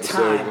first episode,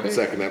 Time.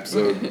 second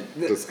episode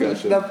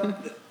discussion.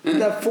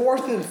 The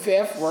 4th and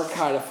 5th were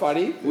kind of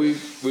funny.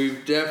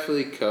 We've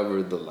definitely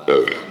covered the last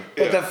one.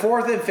 But the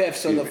 4th and 5th,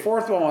 so the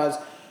 4th one was,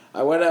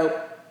 I went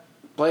out,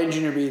 playing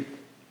junior B,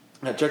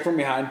 I took from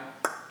behind,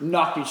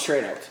 knocked me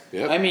straight out.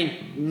 Yep. I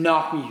mean,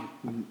 knocked me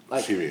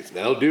like, Serious.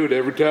 That'll do it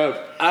every time.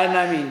 and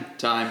I mean,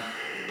 Time,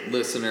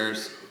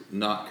 listeners,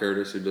 not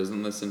Curtis who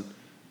doesn't listen.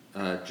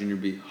 Junior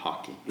B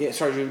hockey. yeah,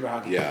 sorry, junior B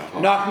hockey. Yeah,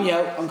 hockey. Knocked me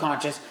out,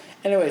 unconscious.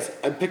 Anyways,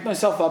 I picked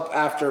myself up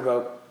after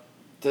about,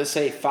 let's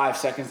say 5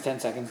 seconds, 10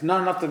 seconds.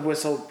 Not enough to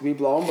whistle to be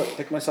blown, but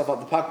picked myself up.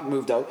 The puck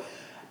moved out,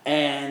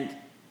 and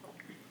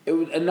it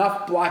was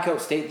enough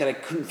blackout state that I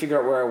couldn't figure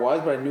out where I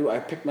was, but I knew I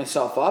picked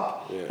myself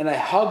up, and I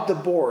hugged the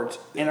boards,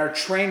 and our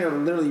trainer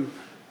literally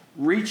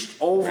reached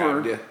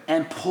over Grabbed ya.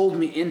 and pulled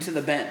me into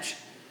the bench.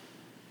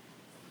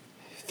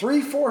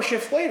 3-4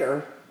 shifts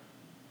later,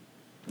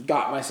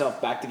 got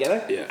myself back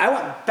together. Yeah. I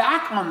went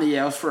back on the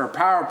ice for a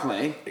power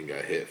play, And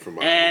got hit from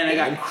and I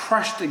behind. got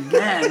crushed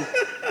again,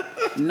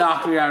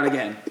 knocked me out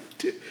again.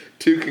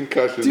 Two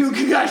concussions. 2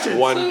 concussions.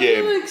 One So I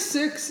game. feel like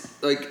 6.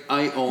 Like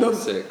I own No,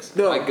 6.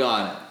 no. I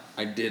got it.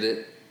 I did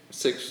it.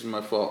 6 was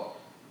my fault.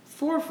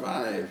 4 or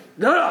 5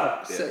 No.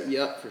 set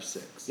you up for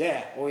 6.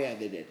 Yeah. Oh yeah,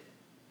 they did.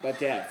 But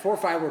yeah, 4 or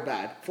 5 were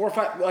bad. 4 or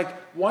 5, like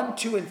 1,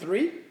 2, and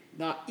 3,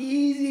 not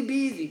easy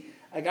peasy.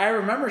 Like I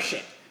remember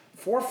shit.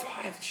 4 or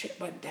 5 shit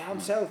went down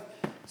south.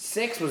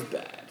 6 was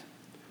bad.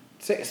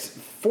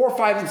 4,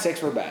 5, and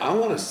 6 were bad. I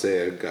want to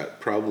say I've got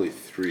probably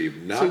 3.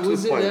 Not So to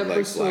was the it point like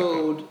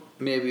episode?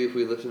 Maybe if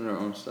we listen to our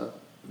own stuff,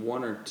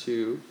 1 or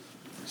 2.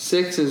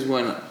 6 is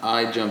when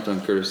I jumped on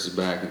Curtis's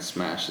back and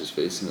smashed his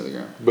face into the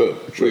ground. Boom.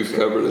 We've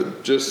covered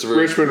it. Just for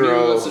Richmond new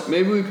Row.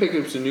 maybe we pick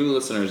up some new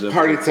listeners.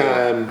 Party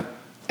time.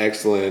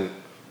 Excellent.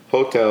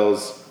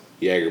 Hotels.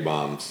 Jaeger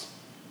bombs.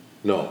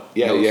 No.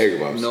 Yeah, No, Jaeger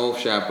bombs. No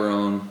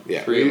chaperone.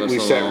 Yeah. 3 of us We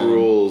set alone.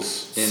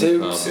 rules. In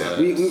Suits.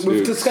 public. We've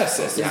Suits. discussed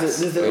this. Yes.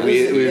 This We've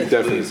definitely We beat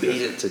discussed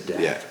it to death.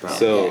 Yeah. probably.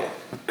 So Yeah.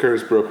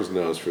 Curtis broke his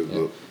nose for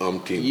the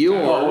umpteenth Yours,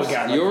 time. Oh, we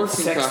got like your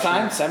 6 concussion,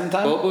 times, 7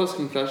 times? Bobo's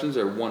concussions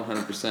are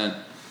 100%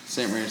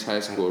 St. Mary's High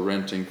School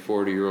renting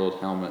 40-year-old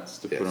helmets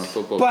to put on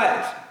football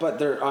players. But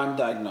they're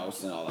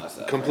undiagnosed and all that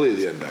stuff.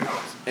 Completely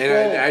undiagnosed. And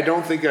Well- I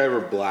don't think I ever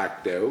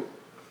blacked out,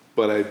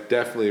 but I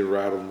definitely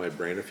rattled my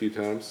brain a few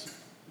times.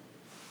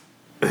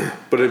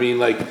 But I mean,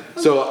 like,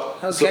 so,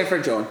 How's so K for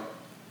Joan?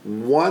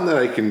 one that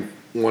I can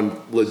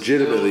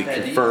legitimately Still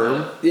steady,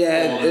 confirm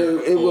Yeah,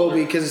 Older, it will older.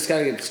 be because it's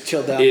gotta get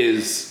chilled down.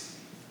 is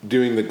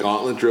doing the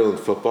gauntlet drill in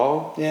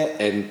football Yeah.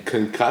 and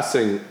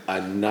concussing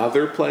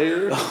another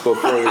player before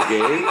the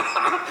game.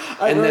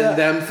 And remember then that.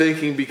 them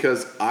thinking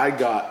because I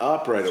got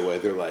up right away,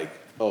 they're like,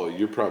 oh,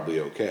 you're probably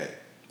okay.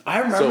 I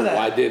remember So that.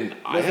 why didn't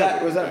I Was have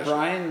that a was that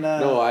concussion?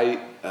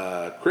 Brian?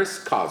 No, Chris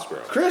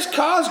Cosgrove. Chris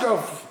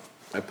Cosgrove.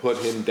 I put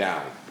him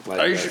down. Like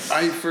I, that.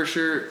 I for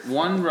sure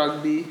one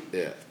rugby,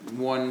 Yeah,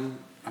 1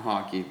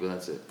 hockey, but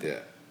that's it. yeah.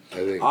 I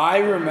think I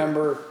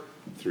remember.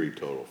 3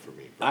 total for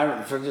me.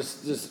 For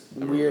just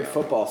weird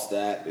football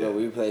stat. Yeah. But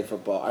we played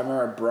football. I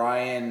remember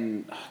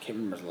Brian. I can't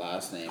remember his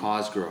last name.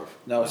 Cosgrove.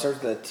 No, it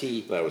starts with a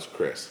T. That was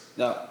Chris.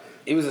 No,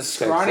 it was a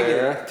scrawny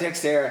Texera?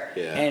 Texera.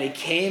 Yeah. And he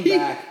came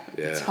back.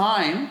 Yeah.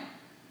 Time.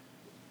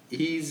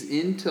 He's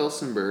in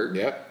Tilsonburg,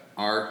 Yep.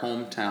 our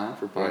hometown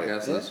for Right.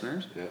 podcast Yeah.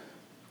 listeners.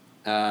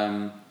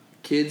 Yeah.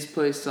 Kids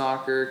play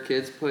soccer,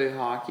 kids play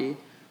hockey.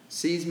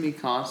 Sees me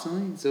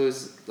constantly, so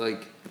it's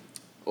like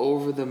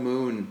over the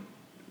moon,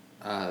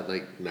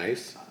 like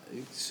Nice.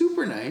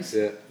 super nice.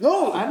 Yeah.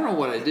 No, I don't know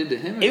what I did to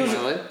him It in was-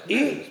 my life.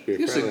 he- Be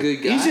He's a friendly.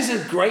 good guy. he's just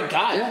a great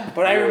guy. Yeah.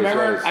 But I He always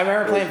remember, was. I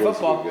remember playing Always was a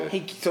football. good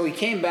guy. So he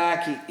came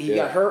back. He Yeah.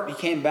 got hurt. He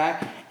came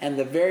back, and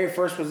the very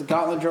first was the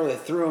gauntlet drill. They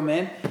threw him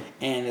in,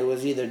 and it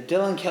was either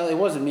Dylan Kelly. It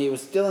wasn't me. It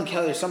was Dylan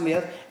Kelly or somebody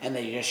else, and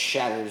they just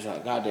shattered his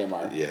goddamn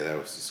arm. Yeah, that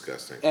was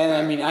disgusting. And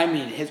I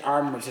mean, his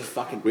arm was just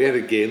fucking. We had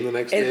a game the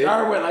next His day.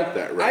 arm went like-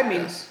 that I wrecked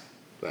mean- us.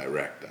 That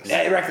wrecked us.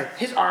 Yeah, right.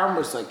 His arm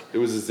was like. It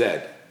was a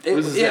Zed. It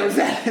was Zed. It was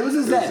that. It was a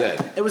It was Zed.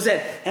 Zed. It was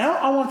Zed. And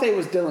I want to say it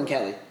was Dylan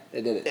Kelly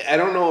that did it. I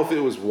don't know if it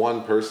was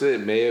one person.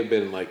 It may have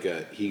been like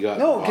he got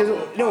No, involved because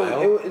in a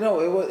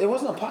pile. it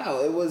wasn't a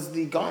pile. It was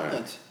the All gauntlet.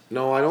 right.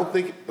 No, I don't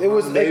think It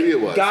was maybe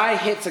like, it was. guy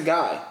hits a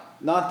guy,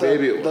 not the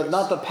Maybe it was.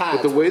 not the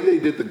pads. But the way they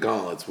did the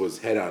gauntlets was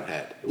head on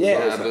head. It was Yeah.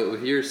 always Yeah, like- but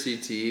with your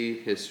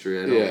CTE history,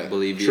 I don't Yeah,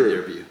 believe true.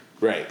 either of you.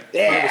 Right.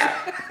 Yeah.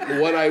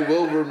 What I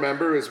will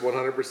remember is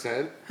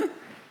 100%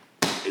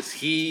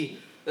 is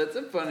That's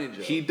a funny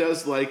joke. he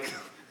does like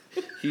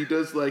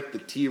the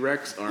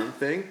T-Rex arm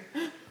thing,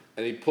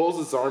 and he pulls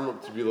his arm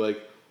up to be like,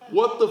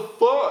 "What the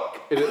fuck?"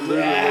 And it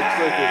literally looks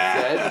like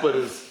a Z, but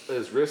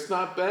his wrist's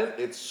not bent.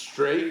 It's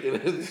straight,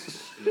 and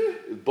it's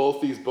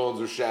both these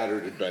bones are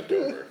shattered and bent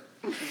over.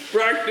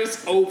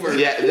 Practice over.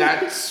 Yeah,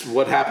 that's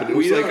what happened. It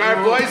was We like, don't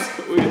all know. right,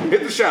 boys, we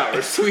hit the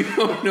showers. We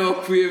don't know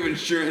if we have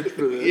insurance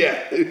for this.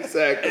 Yeah,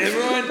 exactly.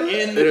 Everyone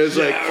in And the it was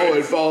like, oh,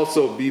 showers. and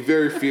also be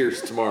very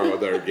fierce tomorrow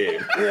with our game.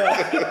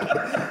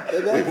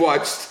 Yeah. We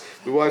watched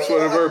We watched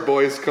one of our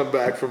boys come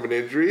back from an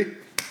injury,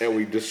 and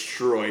we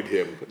destroyed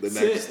him the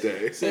next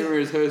day. Same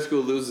as high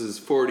school loses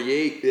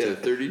 48 to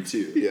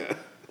 32. Yeah.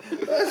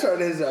 That's what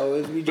it is, though.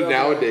 Is we But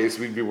nowadays,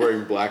 we'd be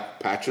wearing black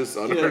patches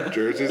on our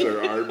jerseys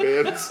or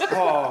armbands.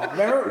 Oh,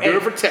 remember? We're doing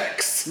it for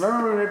text.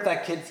 Remember we ripped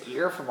that kid's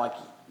ear from like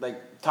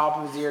top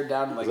of his ear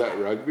down to like. Is that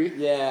rugby?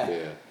 Yeah.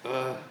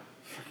 Yeah.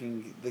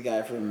 Freaking the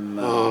guy from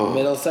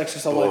Middlesex or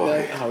something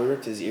like that. Oh, we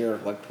ripped his ear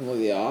like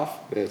completely off.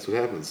 Yeah, that's what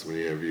happens when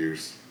you have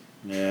ears.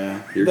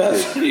 Yeah. Your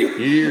That's kid,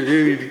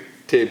 you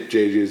tape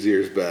JJ's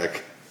ears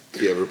back.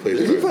 If you ever played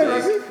Does he play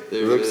rugby. rugby?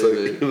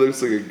 He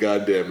looks like a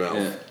goddamn elf.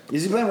 Yeah.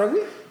 Is he playing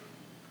rugby?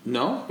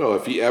 No? No,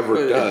 if he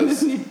ever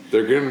does,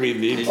 they're gonna be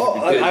needing Oh, to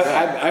be I'm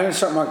back. gonna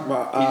start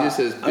He just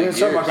has I'm big gonna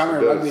start ears. Montgomery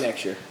He does. rugby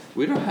next year.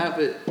 We don't have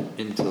it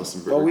in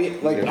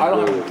Tilsonburg. Well, I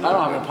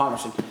don't have it in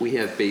Palmerston. We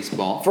have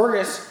baseball.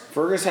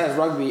 Fergus has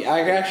rugby.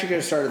 I actually could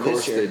have started Of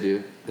course this year. they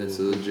do. That's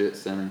a legit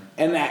center.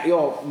 And that,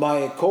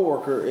 my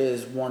coworker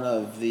is one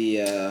of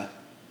the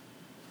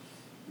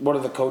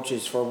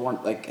coaches for one.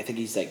 Like I think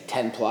he's like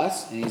 10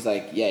 plus, and he's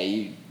like, yeah,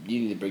 you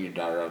need to bring your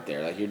daughter out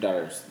there. Like your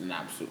daughter's an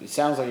absolute. It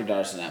sounds like your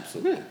daughter's an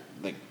absolute. Yeah.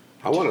 Like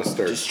I want to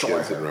start destroy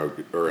kids in her.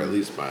 rugby, or at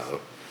least Milo.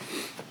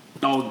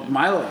 No,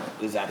 Milo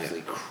is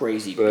absolutely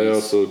crazy. But I beast.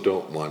 also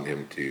don't want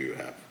him to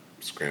have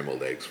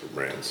scrambled eggs from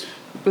brands.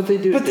 But they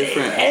do But it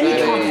different. any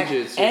That contact,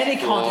 age, it's any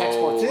just contact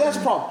slow sport. See, that's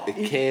the and-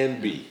 problem. It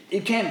can be.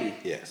 It can be.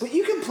 Yes. But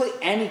you can play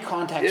any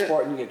contact Yeah.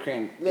 sport and you get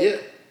crammed. Like, Yeah.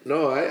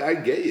 No, I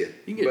get you.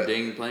 You can get But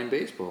dinged playing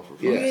baseball for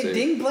You fuck's get sake.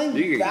 ding playing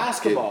you can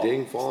basketball, get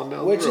ding falling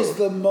down which the road. is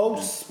the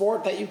most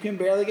sport that you can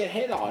barely get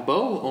hit on.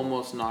 Bo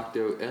almost knocked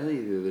out Ellie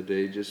the other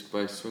day just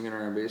by swinging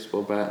around a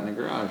baseball bat in the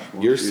garage.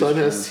 Your son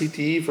has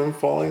CTE from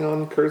falling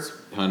on Kurt's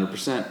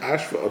 100%.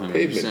 asphalt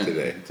pavement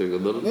today. Took a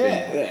little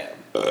Yeah, ding. yeah.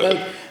 Like,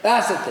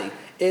 that's the thing.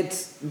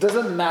 It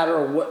doesn't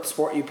matter what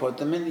sport you put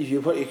them in. If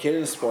you put your kid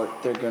in a sport,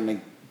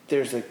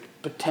 there's a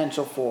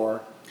potential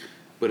for.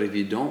 But if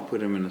you don't put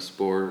them in a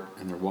sport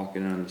and they're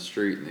walking down the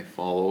street and they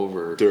fall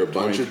over, They're a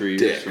bunch of 23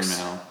 years dicks.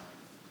 from now,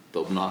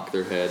 they'll knock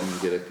their head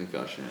and get a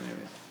concussion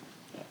anyway.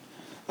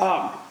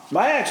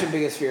 My actual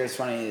biggest fear is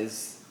funny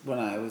is when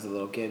I was a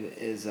little kid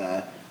is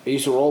I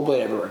used to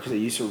rollerblade everywhere because I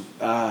used to.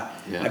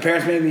 My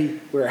parents made me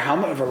wear a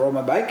helmet if I rode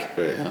my bike,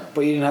 Right. Yeah.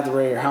 but you didn't have to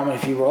wear your helmet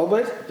if you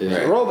rollerblade. Yeah.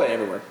 So I rollerblade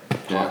everywhere.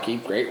 Yeah. Hockey,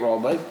 great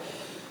rollerblade,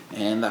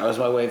 and that was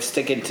my way of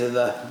sticking to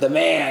the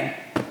man.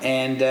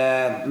 And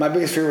my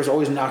biggest fear was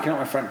always knocking out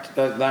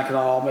knocking out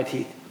all my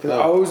teeth because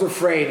I was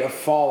afraid of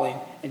falling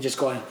and just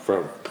going.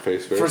 From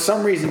face first. For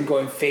some reason,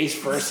 going face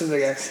first into the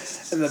guy.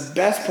 And the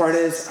best part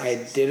is, I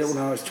did it when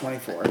I was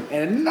 24. And I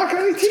didn't knock out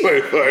any teeth.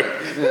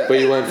 24. But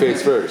you went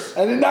face first.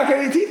 I didn't knock out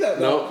any teeth out.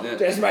 Nope. though.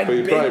 Just my But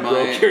you big, probably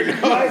broke your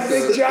nose. my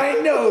big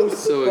giant nose.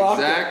 So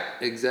blocked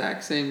it.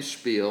 exact same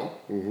spiel.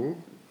 Mm-hmm.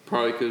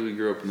 Probably because we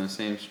grew up in the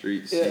same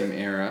street, Yeah. same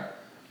era,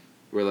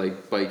 where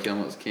like bike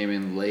helmets came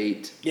in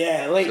late.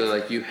 Yeah, late. So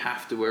like you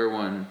have to wear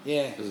one.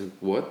 Yeah. I was like,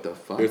 what the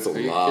fuck? It's a Are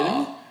you law. kidding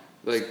me?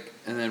 Like,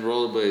 and then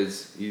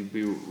rollerblades, you'd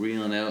be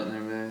reeling out, and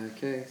they're like,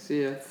 okay,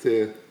 see ya.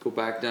 Yeah. Go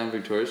back down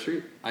Victoria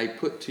Street. I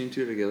put two and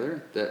two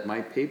together that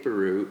my paper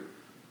route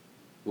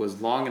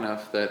was long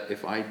enough that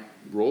if I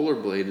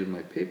rollerbladed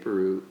my paper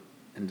route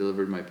and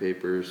delivered my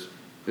papers,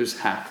 it was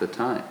half the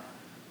time.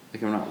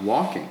 Like I'm not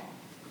walking.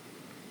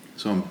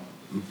 So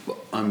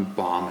I'm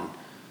bombing.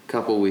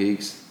 Couple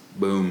weeks,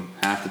 boom,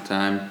 half the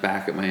time,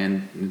 back at my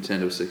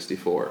Nintendo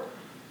 64.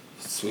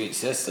 Sweet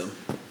system.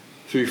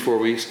 3-4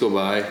 weeks go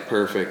by,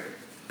 perfect.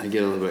 I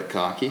get a little bit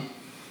cocky.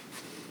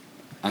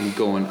 I'm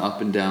going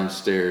up and down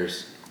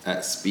stairs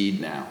at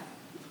speed now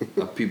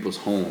of people's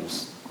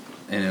homes,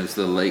 and it was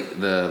the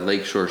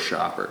Lakeshore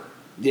Shopper.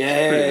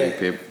 Yeah. Pretty big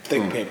paper.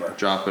 Thick Boom. paper.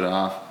 Drop it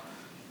off,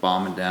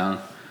 bombing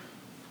down.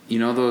 You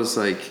know those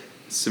like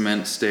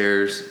cement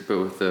stairs, but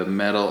with the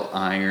metal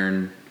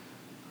iron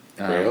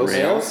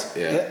rails?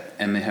 Yeah.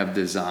 And they have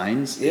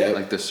designs, Yeah.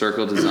 like the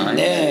circle designs.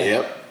 Yeah.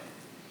 Yep.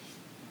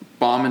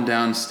 Bombing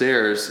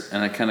downstairs,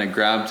 and I kind of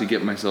grabbed to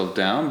get myself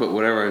down, but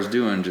whatever I was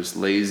doing, just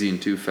lazy and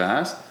too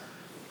fast,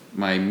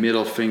 my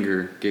middle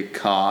finger get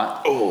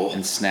caught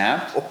and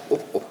snapped.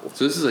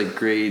 So this is like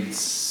grade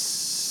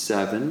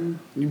 7.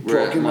 You We're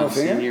broke at your middle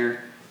finger? Monsignor.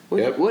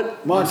 What? Yep.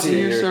 What? Monsignor.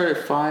 Monsignor started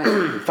at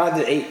 5. 5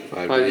 to 8.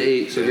 5 to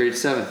 8, so grade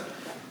 7.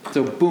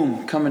 So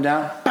boom, coming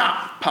down,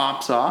 pop,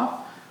 pops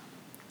off,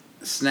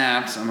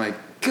 snaps. I'm like,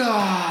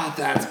 God,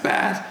 that's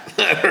bad.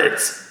 That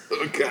hurts.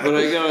 Oh, God. But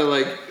I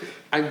gotta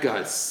I've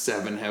got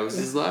 7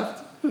 houses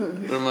left. But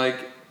I'm like,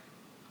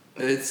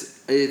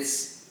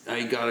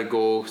 I gotta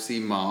go see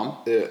mom.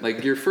 Yeah.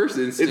 Like your first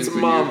instinct It's a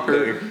when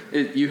mom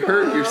you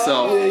hurt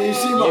yourself. Yeah, you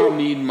see You mom.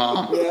 need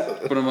mom. Yeah.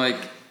 But I'm like,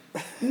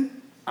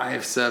 I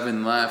have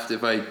 7 left.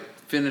 If I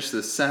finish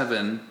the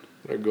 7,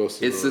 Or go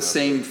see it's the Ronan.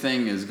 same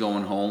thing as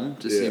going home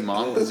to see Yeah.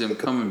 mom because I'm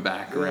coming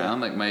back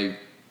around. Like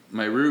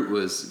my route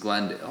was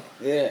Glendale.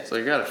 Yeah. So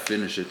I gotta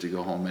finish it to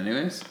go home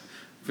anyways.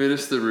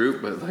 Finish the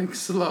route, but like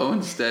slow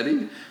and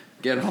steady.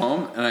 Get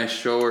home and I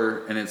show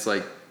her and it's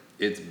like,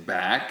 it's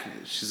back.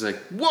 She's like,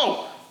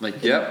 whoa! I'm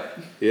like, yep.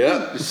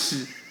 Yeah.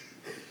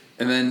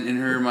 And then in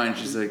her mind,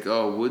 she's like,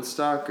 "Oh,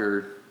 Woodstock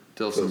or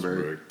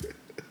Tilsonburg?"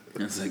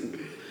 And it's like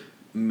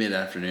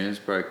mid-afternoon. It's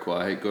probably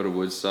quiet. Go to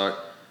Woodstock,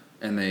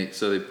 and they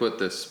put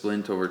the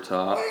splint over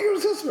top. Why you go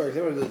to Silsburg?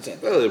 They were the same.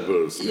 Well, they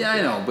put a snip Yeah,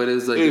 I know, but it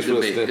was like They a just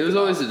would've debate. snipped It was it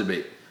always off. a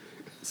debate.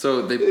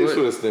 So they They just would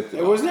put have snipped it.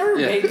 It was never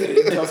Yeah. made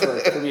in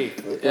Tilsburg for me.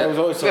 Yeah. It was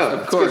always No,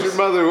 Silsburg. of course. Your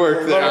mother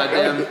worked there.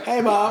 goddamn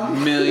Hey,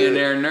 Mom.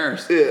 millionaire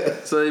nurse. Yeah.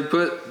 So they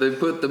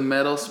put the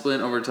metal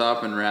splint over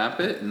top and wrap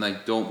it, and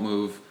like don't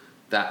move.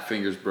 That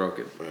finger's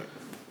broken. Right.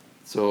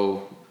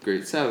 So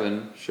grade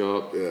 7 show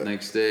up Yeah.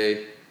 next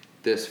day.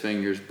 This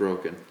finger's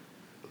broken.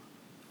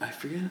 I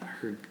forget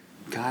her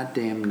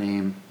goddamn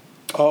name.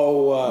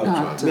 Oh,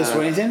 Not, Miss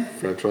Whittington?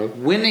 French one?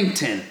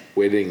 Winnington.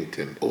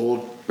 Whittington.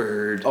 Old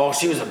bird. Oh,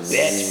 she was a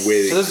bitch.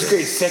 Whittington. So this is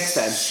grade 6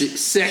 then.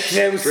 Six.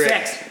 Yeah, it was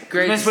Strict. 6.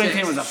 Grade Miss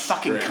Whittington 6. was a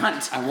fucking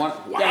cunt. I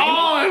want. Wow! Yeah,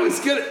 I was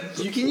gonna.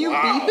 Can you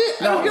Wow. beep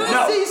it? No, I'm gonna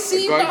no. say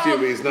C Going to, but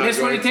bomb. he's not Miss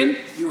going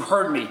Whittington, to. you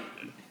heard me.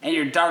 And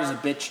your daughter's a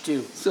bitch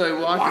too. So I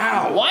walk.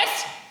 Wow. What?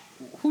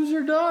 Who's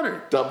her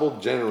daughter? Double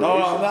generations.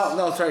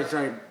 No,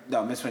 sorry.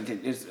 No, Miss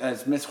Whittington.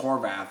 It's Miss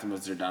Horvath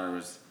was her daughter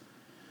was.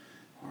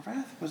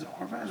 Horvath? Was it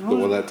Horvath? The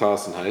one that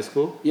tossed in high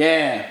school?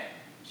 Yeah.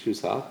 She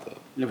was hot, though.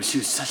 No, but she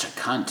was such a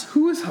cunt.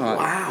 Who is hot?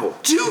 Wow.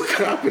 Dude,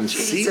 dropping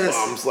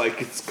C-bombs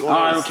like it's going Oh,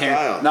 I out don't of care.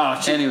 style.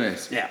 No, she,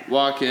 Anyways, Yeah.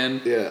 walk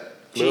in. Yeah.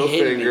 She Middle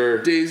hated me.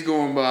 finger. Days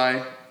going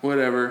by,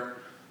 whatever.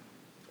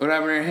 What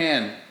happened to your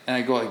hand? And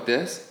I go like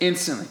this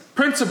instantly.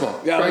 Principal.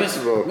 Yeah, Right? Miss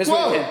Whoa. Miss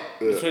Whoa. Whittington.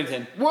 Miss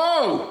Whittington.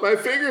 Whoa! My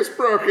finger's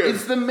broken.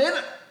 It's the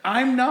minute.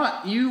 I'm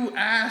not. You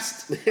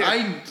asked.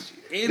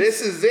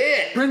 This is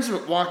it.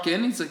 Principal walk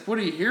in. He's like, "What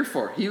are you here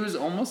for?" He was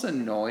almost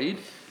annoyed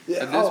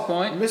at this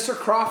point. Mr.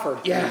 Crawford.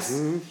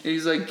 Yes.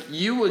 He's like,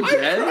 "You I'm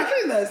again?"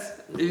 cracking this.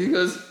 He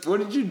goes, "What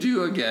did you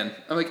do again?"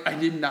 I'm like, "I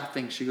did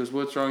nothing." She goes,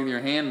 "What's wrong with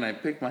your hand?" And I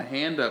pick my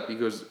hand up. He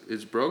goes,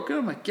 "It's broken?"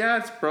 I'm like, "Yeah,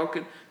 it's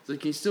broken." He's like,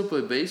 "Can you still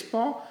play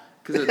baseball?"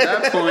 Because at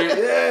that point,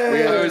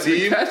 I was the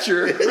team.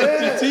 catcher of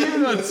the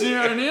team on senior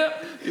idea.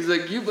 He's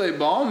like, "You play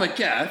ball?" I'm like,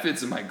 "Yeah, that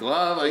fits in my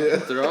glove. I can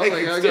throw." I Like,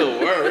 can I still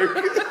work.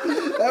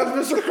 That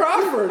was Mr.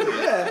 Crawford.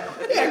 Yeah,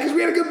 because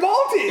we had a good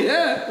ball team.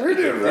 Yeah. We're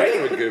doing We great.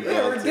 have a good Yeah,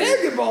 ball we're a team.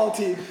 damn good ball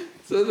team.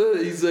 So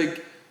he's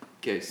like,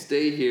 "Okay,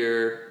 stay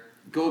here.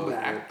 Go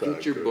back. that's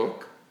Get your good.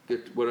 book.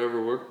 Get whatever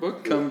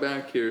workbook. Come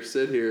back here.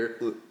 Sit here.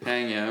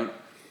 Hang out.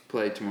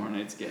 Play tomorrow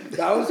night's game."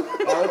 That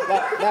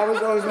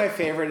was always my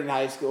favorite in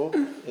high school.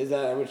 Is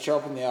that I would show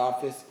up in the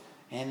office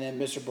and then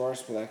Mr. Boris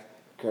would be like,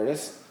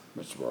 "Curtis,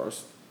 Mr.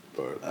 Boris,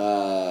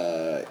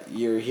 But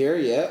you're here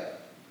yet?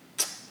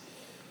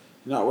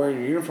 You're not wearing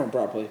your uniform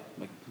properly."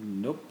 I'm like,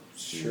 "Nope,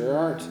 sure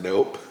aren't."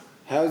 nope.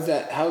 How's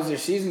their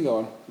season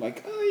going? I'm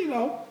like,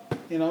 "Oh,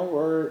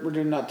 we're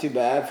doing not too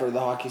bad for the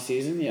hockey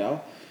season, you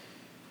know."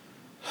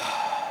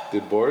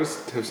 Did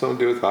Boris have something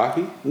to do with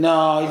hockey?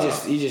 No,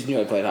 he just knew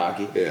I played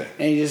hockey. Yeah.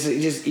 And he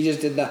just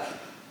did that.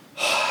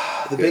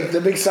 Yeah.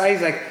 The big sigh.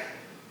 He's like,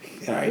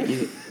 "All right,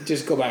 you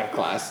just go back to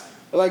class."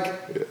 I'm like,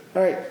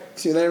 "All right,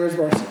 see you later, Mr.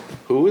 Boris."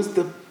 Who was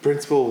the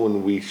principal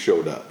when we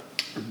showed up?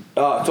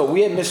 So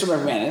we had Mr.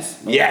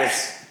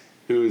 McManus.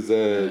 Who is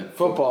a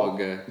Football.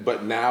 guy.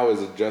 but now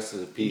is a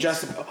justice of peace.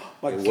 Justin. Oh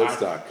my In God.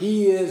 Woodstock.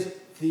 He is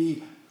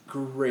the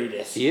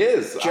greatest. He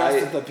is.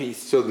 Justice of the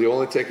peace. So the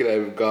only ticket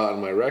I've got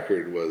on my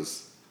record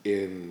was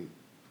in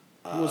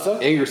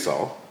Woodstock?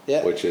 Ingersoll,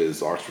 Yeah. which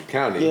is Oxford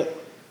County. Yeah.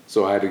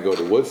 So I had to go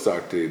to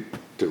Woodstock to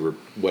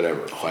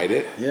fight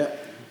it. Yeah.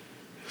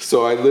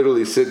 So I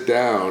literally sit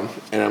down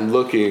and I'm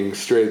looking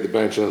straight at the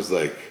bench and I was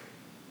like,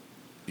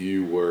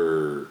 "You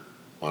were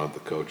one of the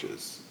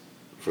coaches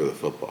for the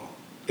football,"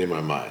 in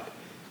my mind.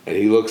 And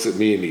he looks at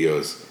me and he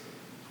goes,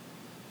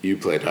 "You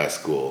played high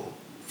school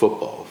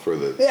football for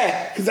the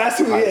Yeah, because that's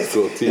who he high is.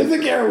 school team." It's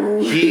like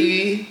a-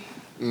 He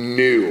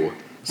knew.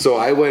 So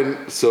I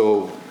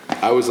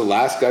was the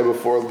last guy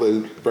before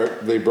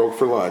they broke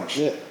for lunch.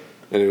 Yeah.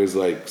 And it was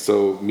like,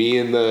 so me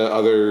and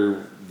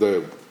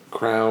the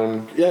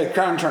Crown Yeah,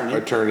 crown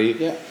attorney,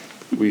 Yeah.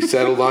 we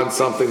settled on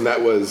something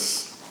that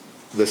was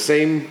the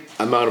same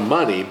amount of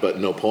money, but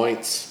no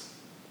points.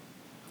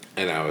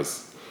 And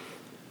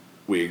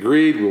we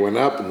agreed, we went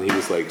up, and he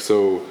was like,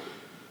 "So,"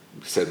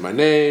 said my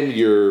name,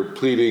 "you're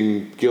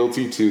pleading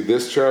guilty to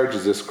this charge,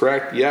 is this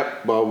correct?"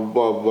 "Yep," blah, blah,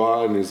 blah,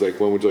 blah. And he's like,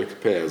 "When would you like to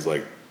pay?" I was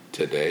like,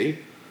 "Today?"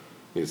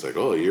 He's like,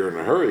 "Oh, you're in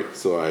a hurry."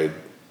 So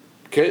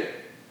okay,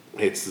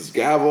 hits his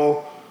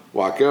gavel,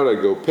 walk out, I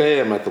go pay,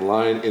 I'm at the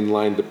in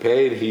line to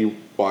pay, and he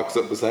walks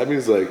up beside me,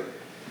 he's like,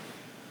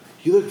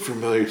 "You look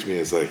familiar to me."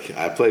 It's like,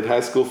 "I played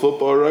high school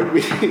football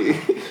rugby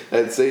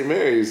at St.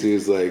 Mary's." He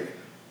was like,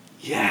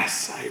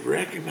 "Yes, I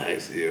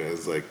recognize you." I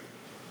was like,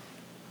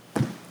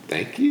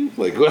 "Thank you."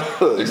 Like,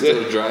 well, I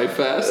still drive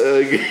fast.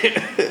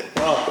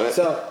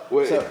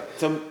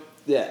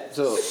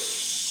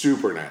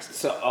 super nasty.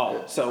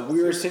 So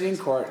we were sitting in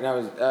court, and I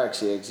was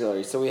actually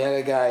auxiliary. So we had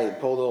a guy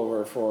pulled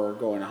over for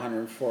going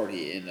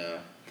 140 in a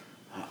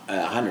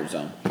 100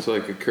 zone. So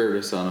like a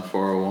Curtis on a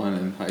 401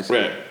 in high school.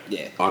 Right.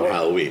 Yeah. On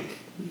Halloween.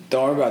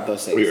 Don't worry about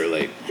those things. We were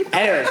late.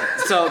 Anyways,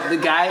 so the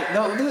guy,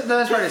 no, the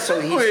best part is,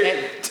 so he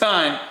said, Wait,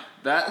 time.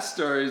 That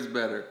story's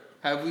better.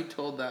 Have we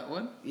told that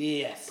one?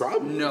 Yes.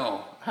 Probably.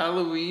 No.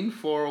 Halloween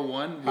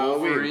 401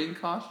 Halloween. Wolverine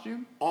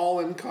costume. All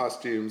in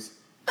costumes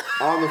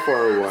on the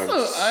 401,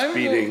 So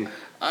speeding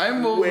I'm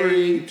way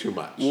Wolverine. too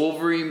much.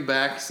 Wolverine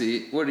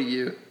backseat. What are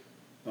you?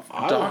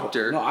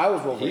 Doctor. I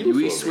was Wolverine. was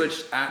We Wolverine.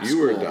 switched at You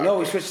school. were a doctor. No,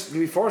 we switched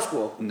before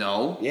school.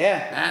 No.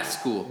 Yeah. At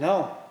school.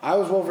 No, I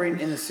was Wolverine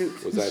in the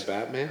suit. Was I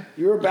Batman?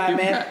 You were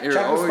Batman. You're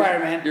Chuck was always-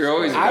 Spider-Man. you're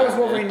always I was Batman.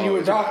 Wolverine. You were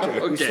Always Doctor.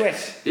 Okay. We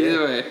switched.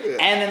 Either way.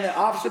 And then the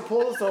officer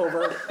pulled us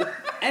over.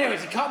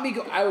 Anyways, he caught me.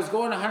 I was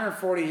going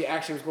 140. He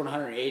actually was going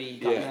 180. He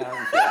caught me Yeah. at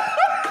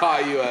 140.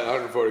 Caught you at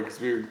 140 because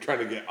we were trying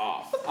to get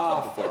off.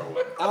 Off. the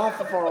 401. Off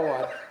the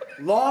 401.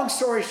 Long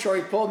story short,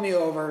 he pulled me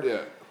over.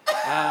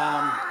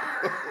 Yeah.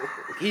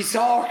 He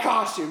saw our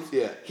costumes.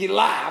 Yeah. He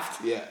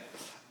laughed. Yeah.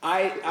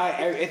 I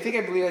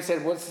believe I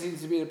said, what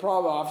seems to be the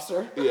problem,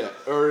 officer? Yeah.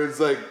 Or it's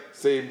like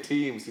same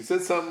teams. He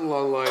said something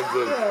along the lines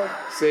of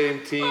same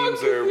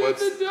teams or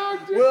what's. the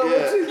doctor? Well, Yeah.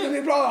 what seems to be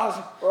the problem,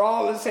 officer? We're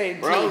all the same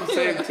team. We're all the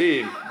same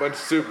team. Bunch of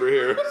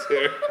superheroes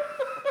here.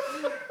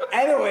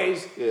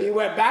 Anyways, Yeah. he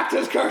went back to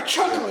his car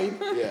chuckling.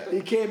 Yeah.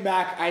 He came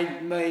back.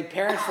 My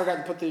parents forgot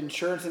to put the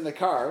insurance in the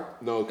car.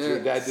 No, because your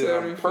dad did it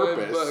on 75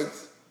 purpose.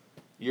 bucks.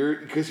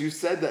 Because you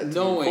said that to me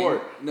Knowing-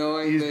 before.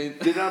 knowing you they-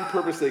 did it on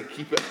purpose. They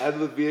keep it out of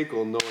the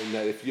vehicle, knowing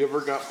that if you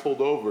ever got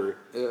pulled over,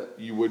 Yeah.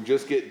 you would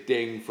just get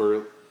dinged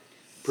for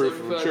proof of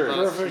 75 insurance.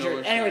 bucks. Proof of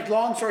insurance. No Anyways,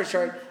 long story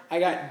short, I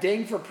got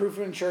dinged for proof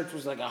of insurance,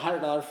 was like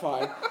 $100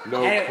 fine.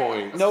 No And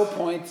points. No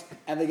points.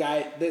 And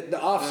the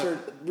officer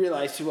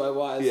realized who I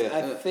was. Yeah.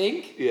 I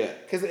think. Yeah.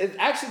 Because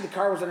actually the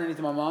car was underneath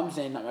my mom's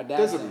name, not my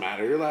dad's Doesn't name.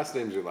 matter. Your last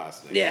name's your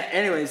last name. Yeah.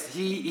 Anyways,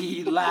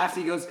 he laughed.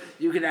 He goes,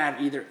 "You could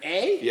have either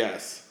A,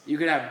 Yes. you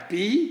could have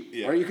B,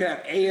 Yeah. or you could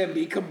have A and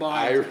B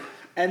combined."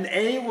 And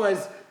A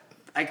was,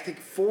 I think,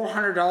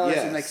 $400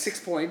 and like Yes. 6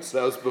 points.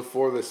 That was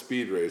before the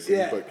speed racing,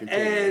 Yeah, but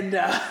continue.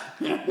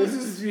 and this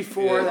is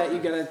before Yeah. that you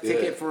get a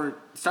ticket Yeah. for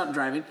stunt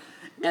driving,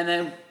 and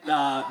then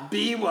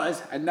B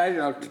was a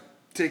 $90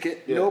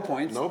 ticket, Yeah. no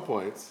points, No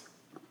points.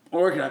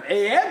 or we could have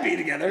A and B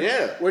together,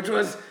 Yeah. which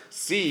was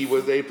C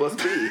was A plus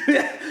B.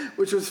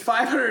 which was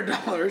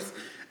 $500,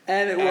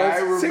 and it And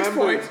I was 6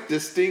 remember points.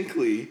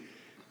 distinctly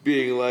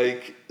being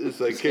like, it's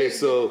like, okay,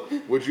 so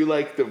would you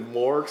like the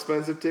more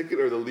expensive ticket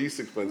or the least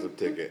expensive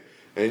ticket?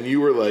 And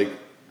you were like,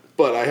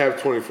 but I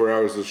have 24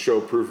 hours to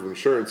show proof of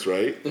insurance,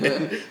 right?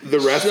 And the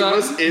rest Shut of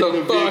us in the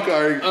the fuck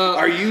vehicle up.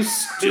 are you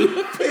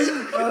stupid?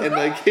 And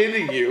like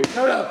hitting you.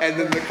 No. And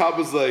then the cop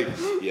was like,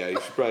 yeah, you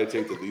should probably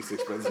take the least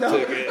expensive No,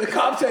 ticket. the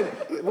cop said,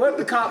 what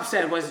the cop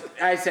said was,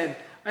 I said,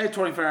 I have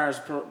 24 hours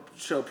to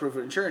show proof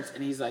of insurance,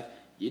 and he's like,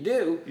 you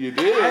do? You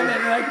do. And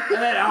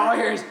then all I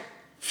hear is,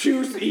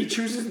 he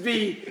chooses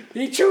B.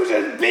 He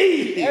chooses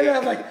B. And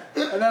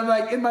I'm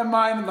like, in my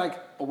mind, I'm like,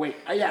 oh wait,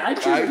 I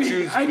choose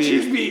B. I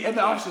choose B. And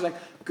the officer's like,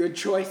 good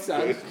choice,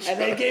 son. Good And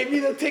they gave me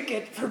the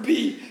ticket for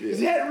B because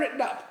he had it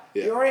written up.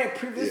 Yeah. He already had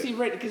previously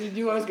written because he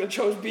knew I was going to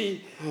choose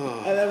B.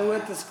 And then we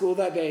went to school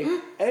that day,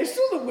 and I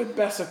still didn't win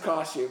best of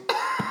costume.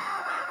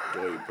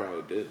 Well, you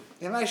probably did.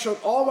 And I showed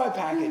all my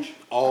package.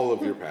 All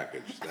of your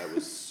package. That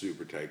was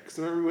super tight. Because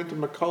remember we went to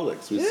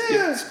McCulloch's. We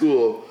Yeah. skipped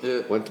school, Yeah.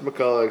 went to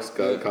McCulloch's,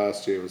 got Yeah.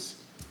 costumes.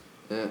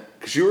 Yeah.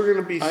 Because you were going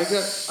to be I was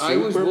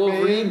Superman?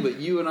 Wolverine, but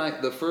you and I,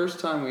 the first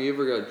time we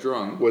ever got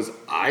drunk, Was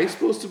I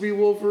supposed to be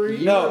Wolverine?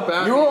 You No, were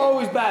Batman. you were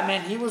always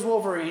Batman. He was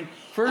Wolverine.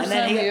 first And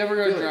then time we he- ever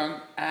got Really?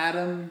 drunk,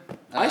 Adam,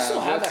 I still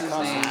have what's that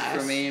his name costume.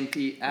 from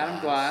A&P, Adam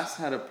Glass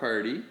had a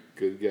party,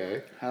 Good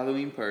guy.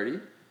 Halloween party.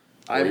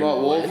 I We bought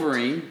went.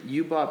 Wolverine,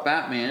 you bought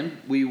Batman,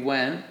 we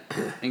went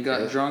and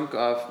got drunk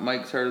off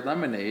Mike's Hard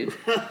Lemonade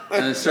and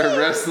then started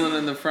wrestling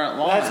in the front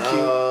lawn. That's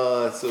cute.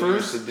 Oh, that's what we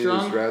used First to do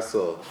drunk- was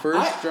wrestle.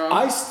 First drunk.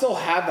 I still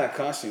have that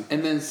costume.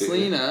 And then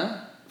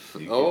Selena,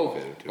 You oh,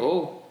 can fit into it.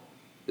 oh,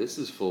 this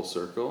is full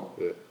circle.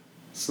 Yeah.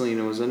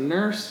 Selena was a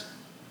nurse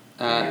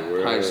at You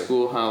were. high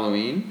school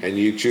Halloween. And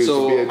you choose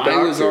So to be a doctor.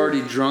 I was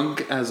already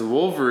drunk as a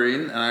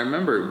Wolverine, and I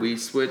remember we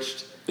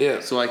switched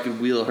Yeah. so I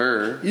could wheel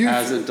her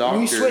as a doctor.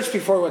 We switched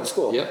before we went to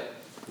school. Yep.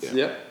 Yeah.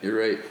 Yep, you're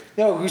right.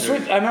 No, we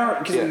switched. I remember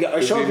because Yeah, I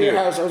 'cause showed you up to your knew.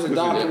 house. I was a 'Cause you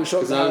doctor. knew. We showed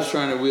up Because to I the was house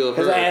trying to wheel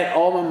because her. I had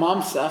all my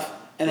mom's stuff,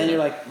 and then Yeah.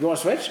 you're like, "You want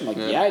to switch?" I'm like,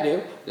 Yeah. "Yeah, I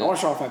do. Yeah. I want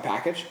to show off my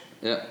package."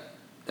 Yeah.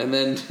 And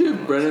then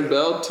Brennan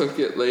Bell took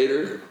it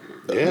later.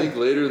 I Yeah. think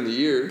later in the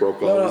year.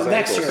 Broke all No, his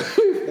next ankles.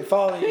 year, the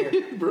following year.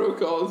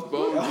 Broke all his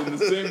bones in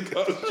the same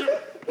costume.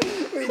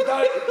 He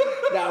thought,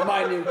 now,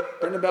 mind you,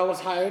 Brendan Bell was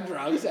high on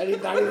drugs, and he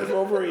thought he was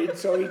Wolverine,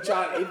 so he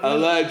shot.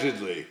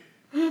 Allegedly.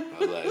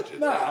 Allegedly.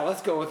 No,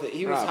 let's go with it.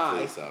 He was Not high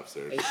police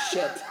officers. as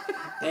shit,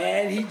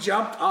 and he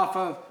jumped off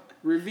a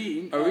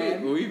ravine. Are we?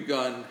 and- We've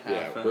gone half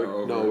Yeah, an hour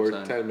over. we're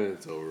time. 10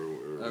 minutes over.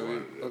 We're Are we,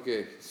 wanted to-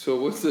 okay, so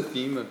what's the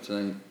theme of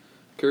tonight?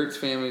 Kurt's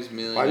family's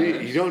millionaires. Why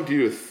do you don't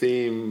do a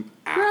theme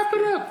Wrap after?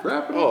 it up.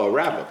 Wrap it up. Oh, a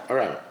wrap up. A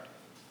wrap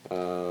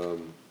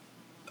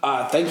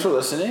up. Thanks for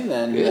listening,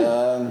 and Yeah.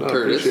 No,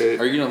 Curtis, appreciate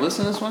it. are you gonna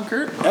listen to this one,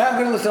 Kurt? yeah, I'm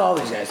gonna listen to all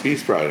these guys.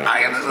 He's probably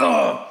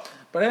not.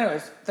 But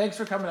anyways, thanks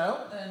for coming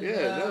out. And,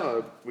 Yeah,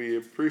 no, we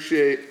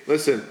appreciate.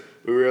 Listen,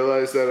 we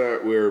realize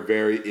that we're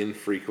very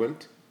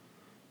infrequent,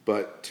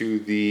 but to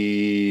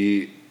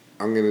the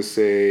I'm gonna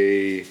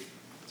say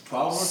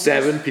Problem with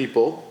 7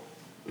 people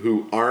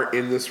who aren't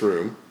in this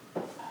room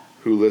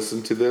who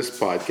listen to this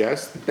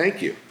podcast.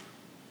 Thank you.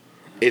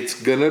 It's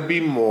gonna be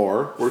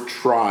more. We're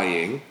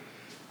trying.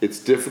 It's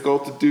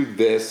difficult to do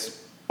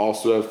this.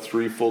 Also have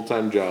 3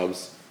 full-time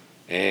jobs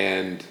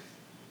and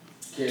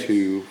Kids.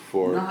 2,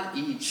 4, Not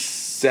each.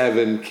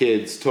 7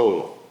 kids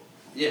total.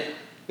 Yeah.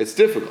 It's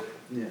difficult.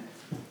 Yeah.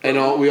 And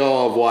we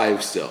all have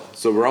wives still.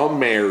 So we're all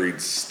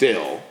married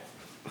still.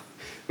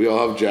 We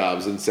all have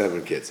jobs and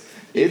 7 kids.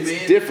 You It's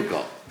made-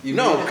 difficult. you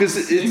No, made it because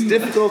it's seem-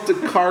 difficult to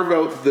carve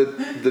out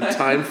the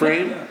time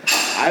frame.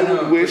 I know,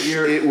 would but wish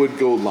you're- it would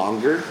go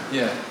longer.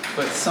 Yeah,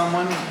 but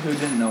someone who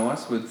didn't know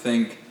us would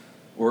think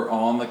we're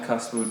all on the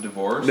cusp of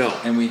divorce. No.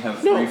 And we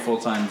have No. 3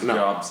 full-time No.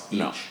 jobs each.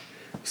 No.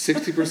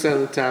 60%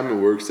 of the time it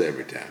works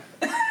every time.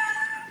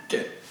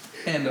 Okay.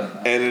 And on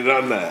that. And it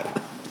on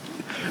that.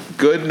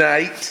 Good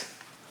night.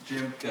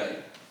 Jim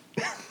Kite.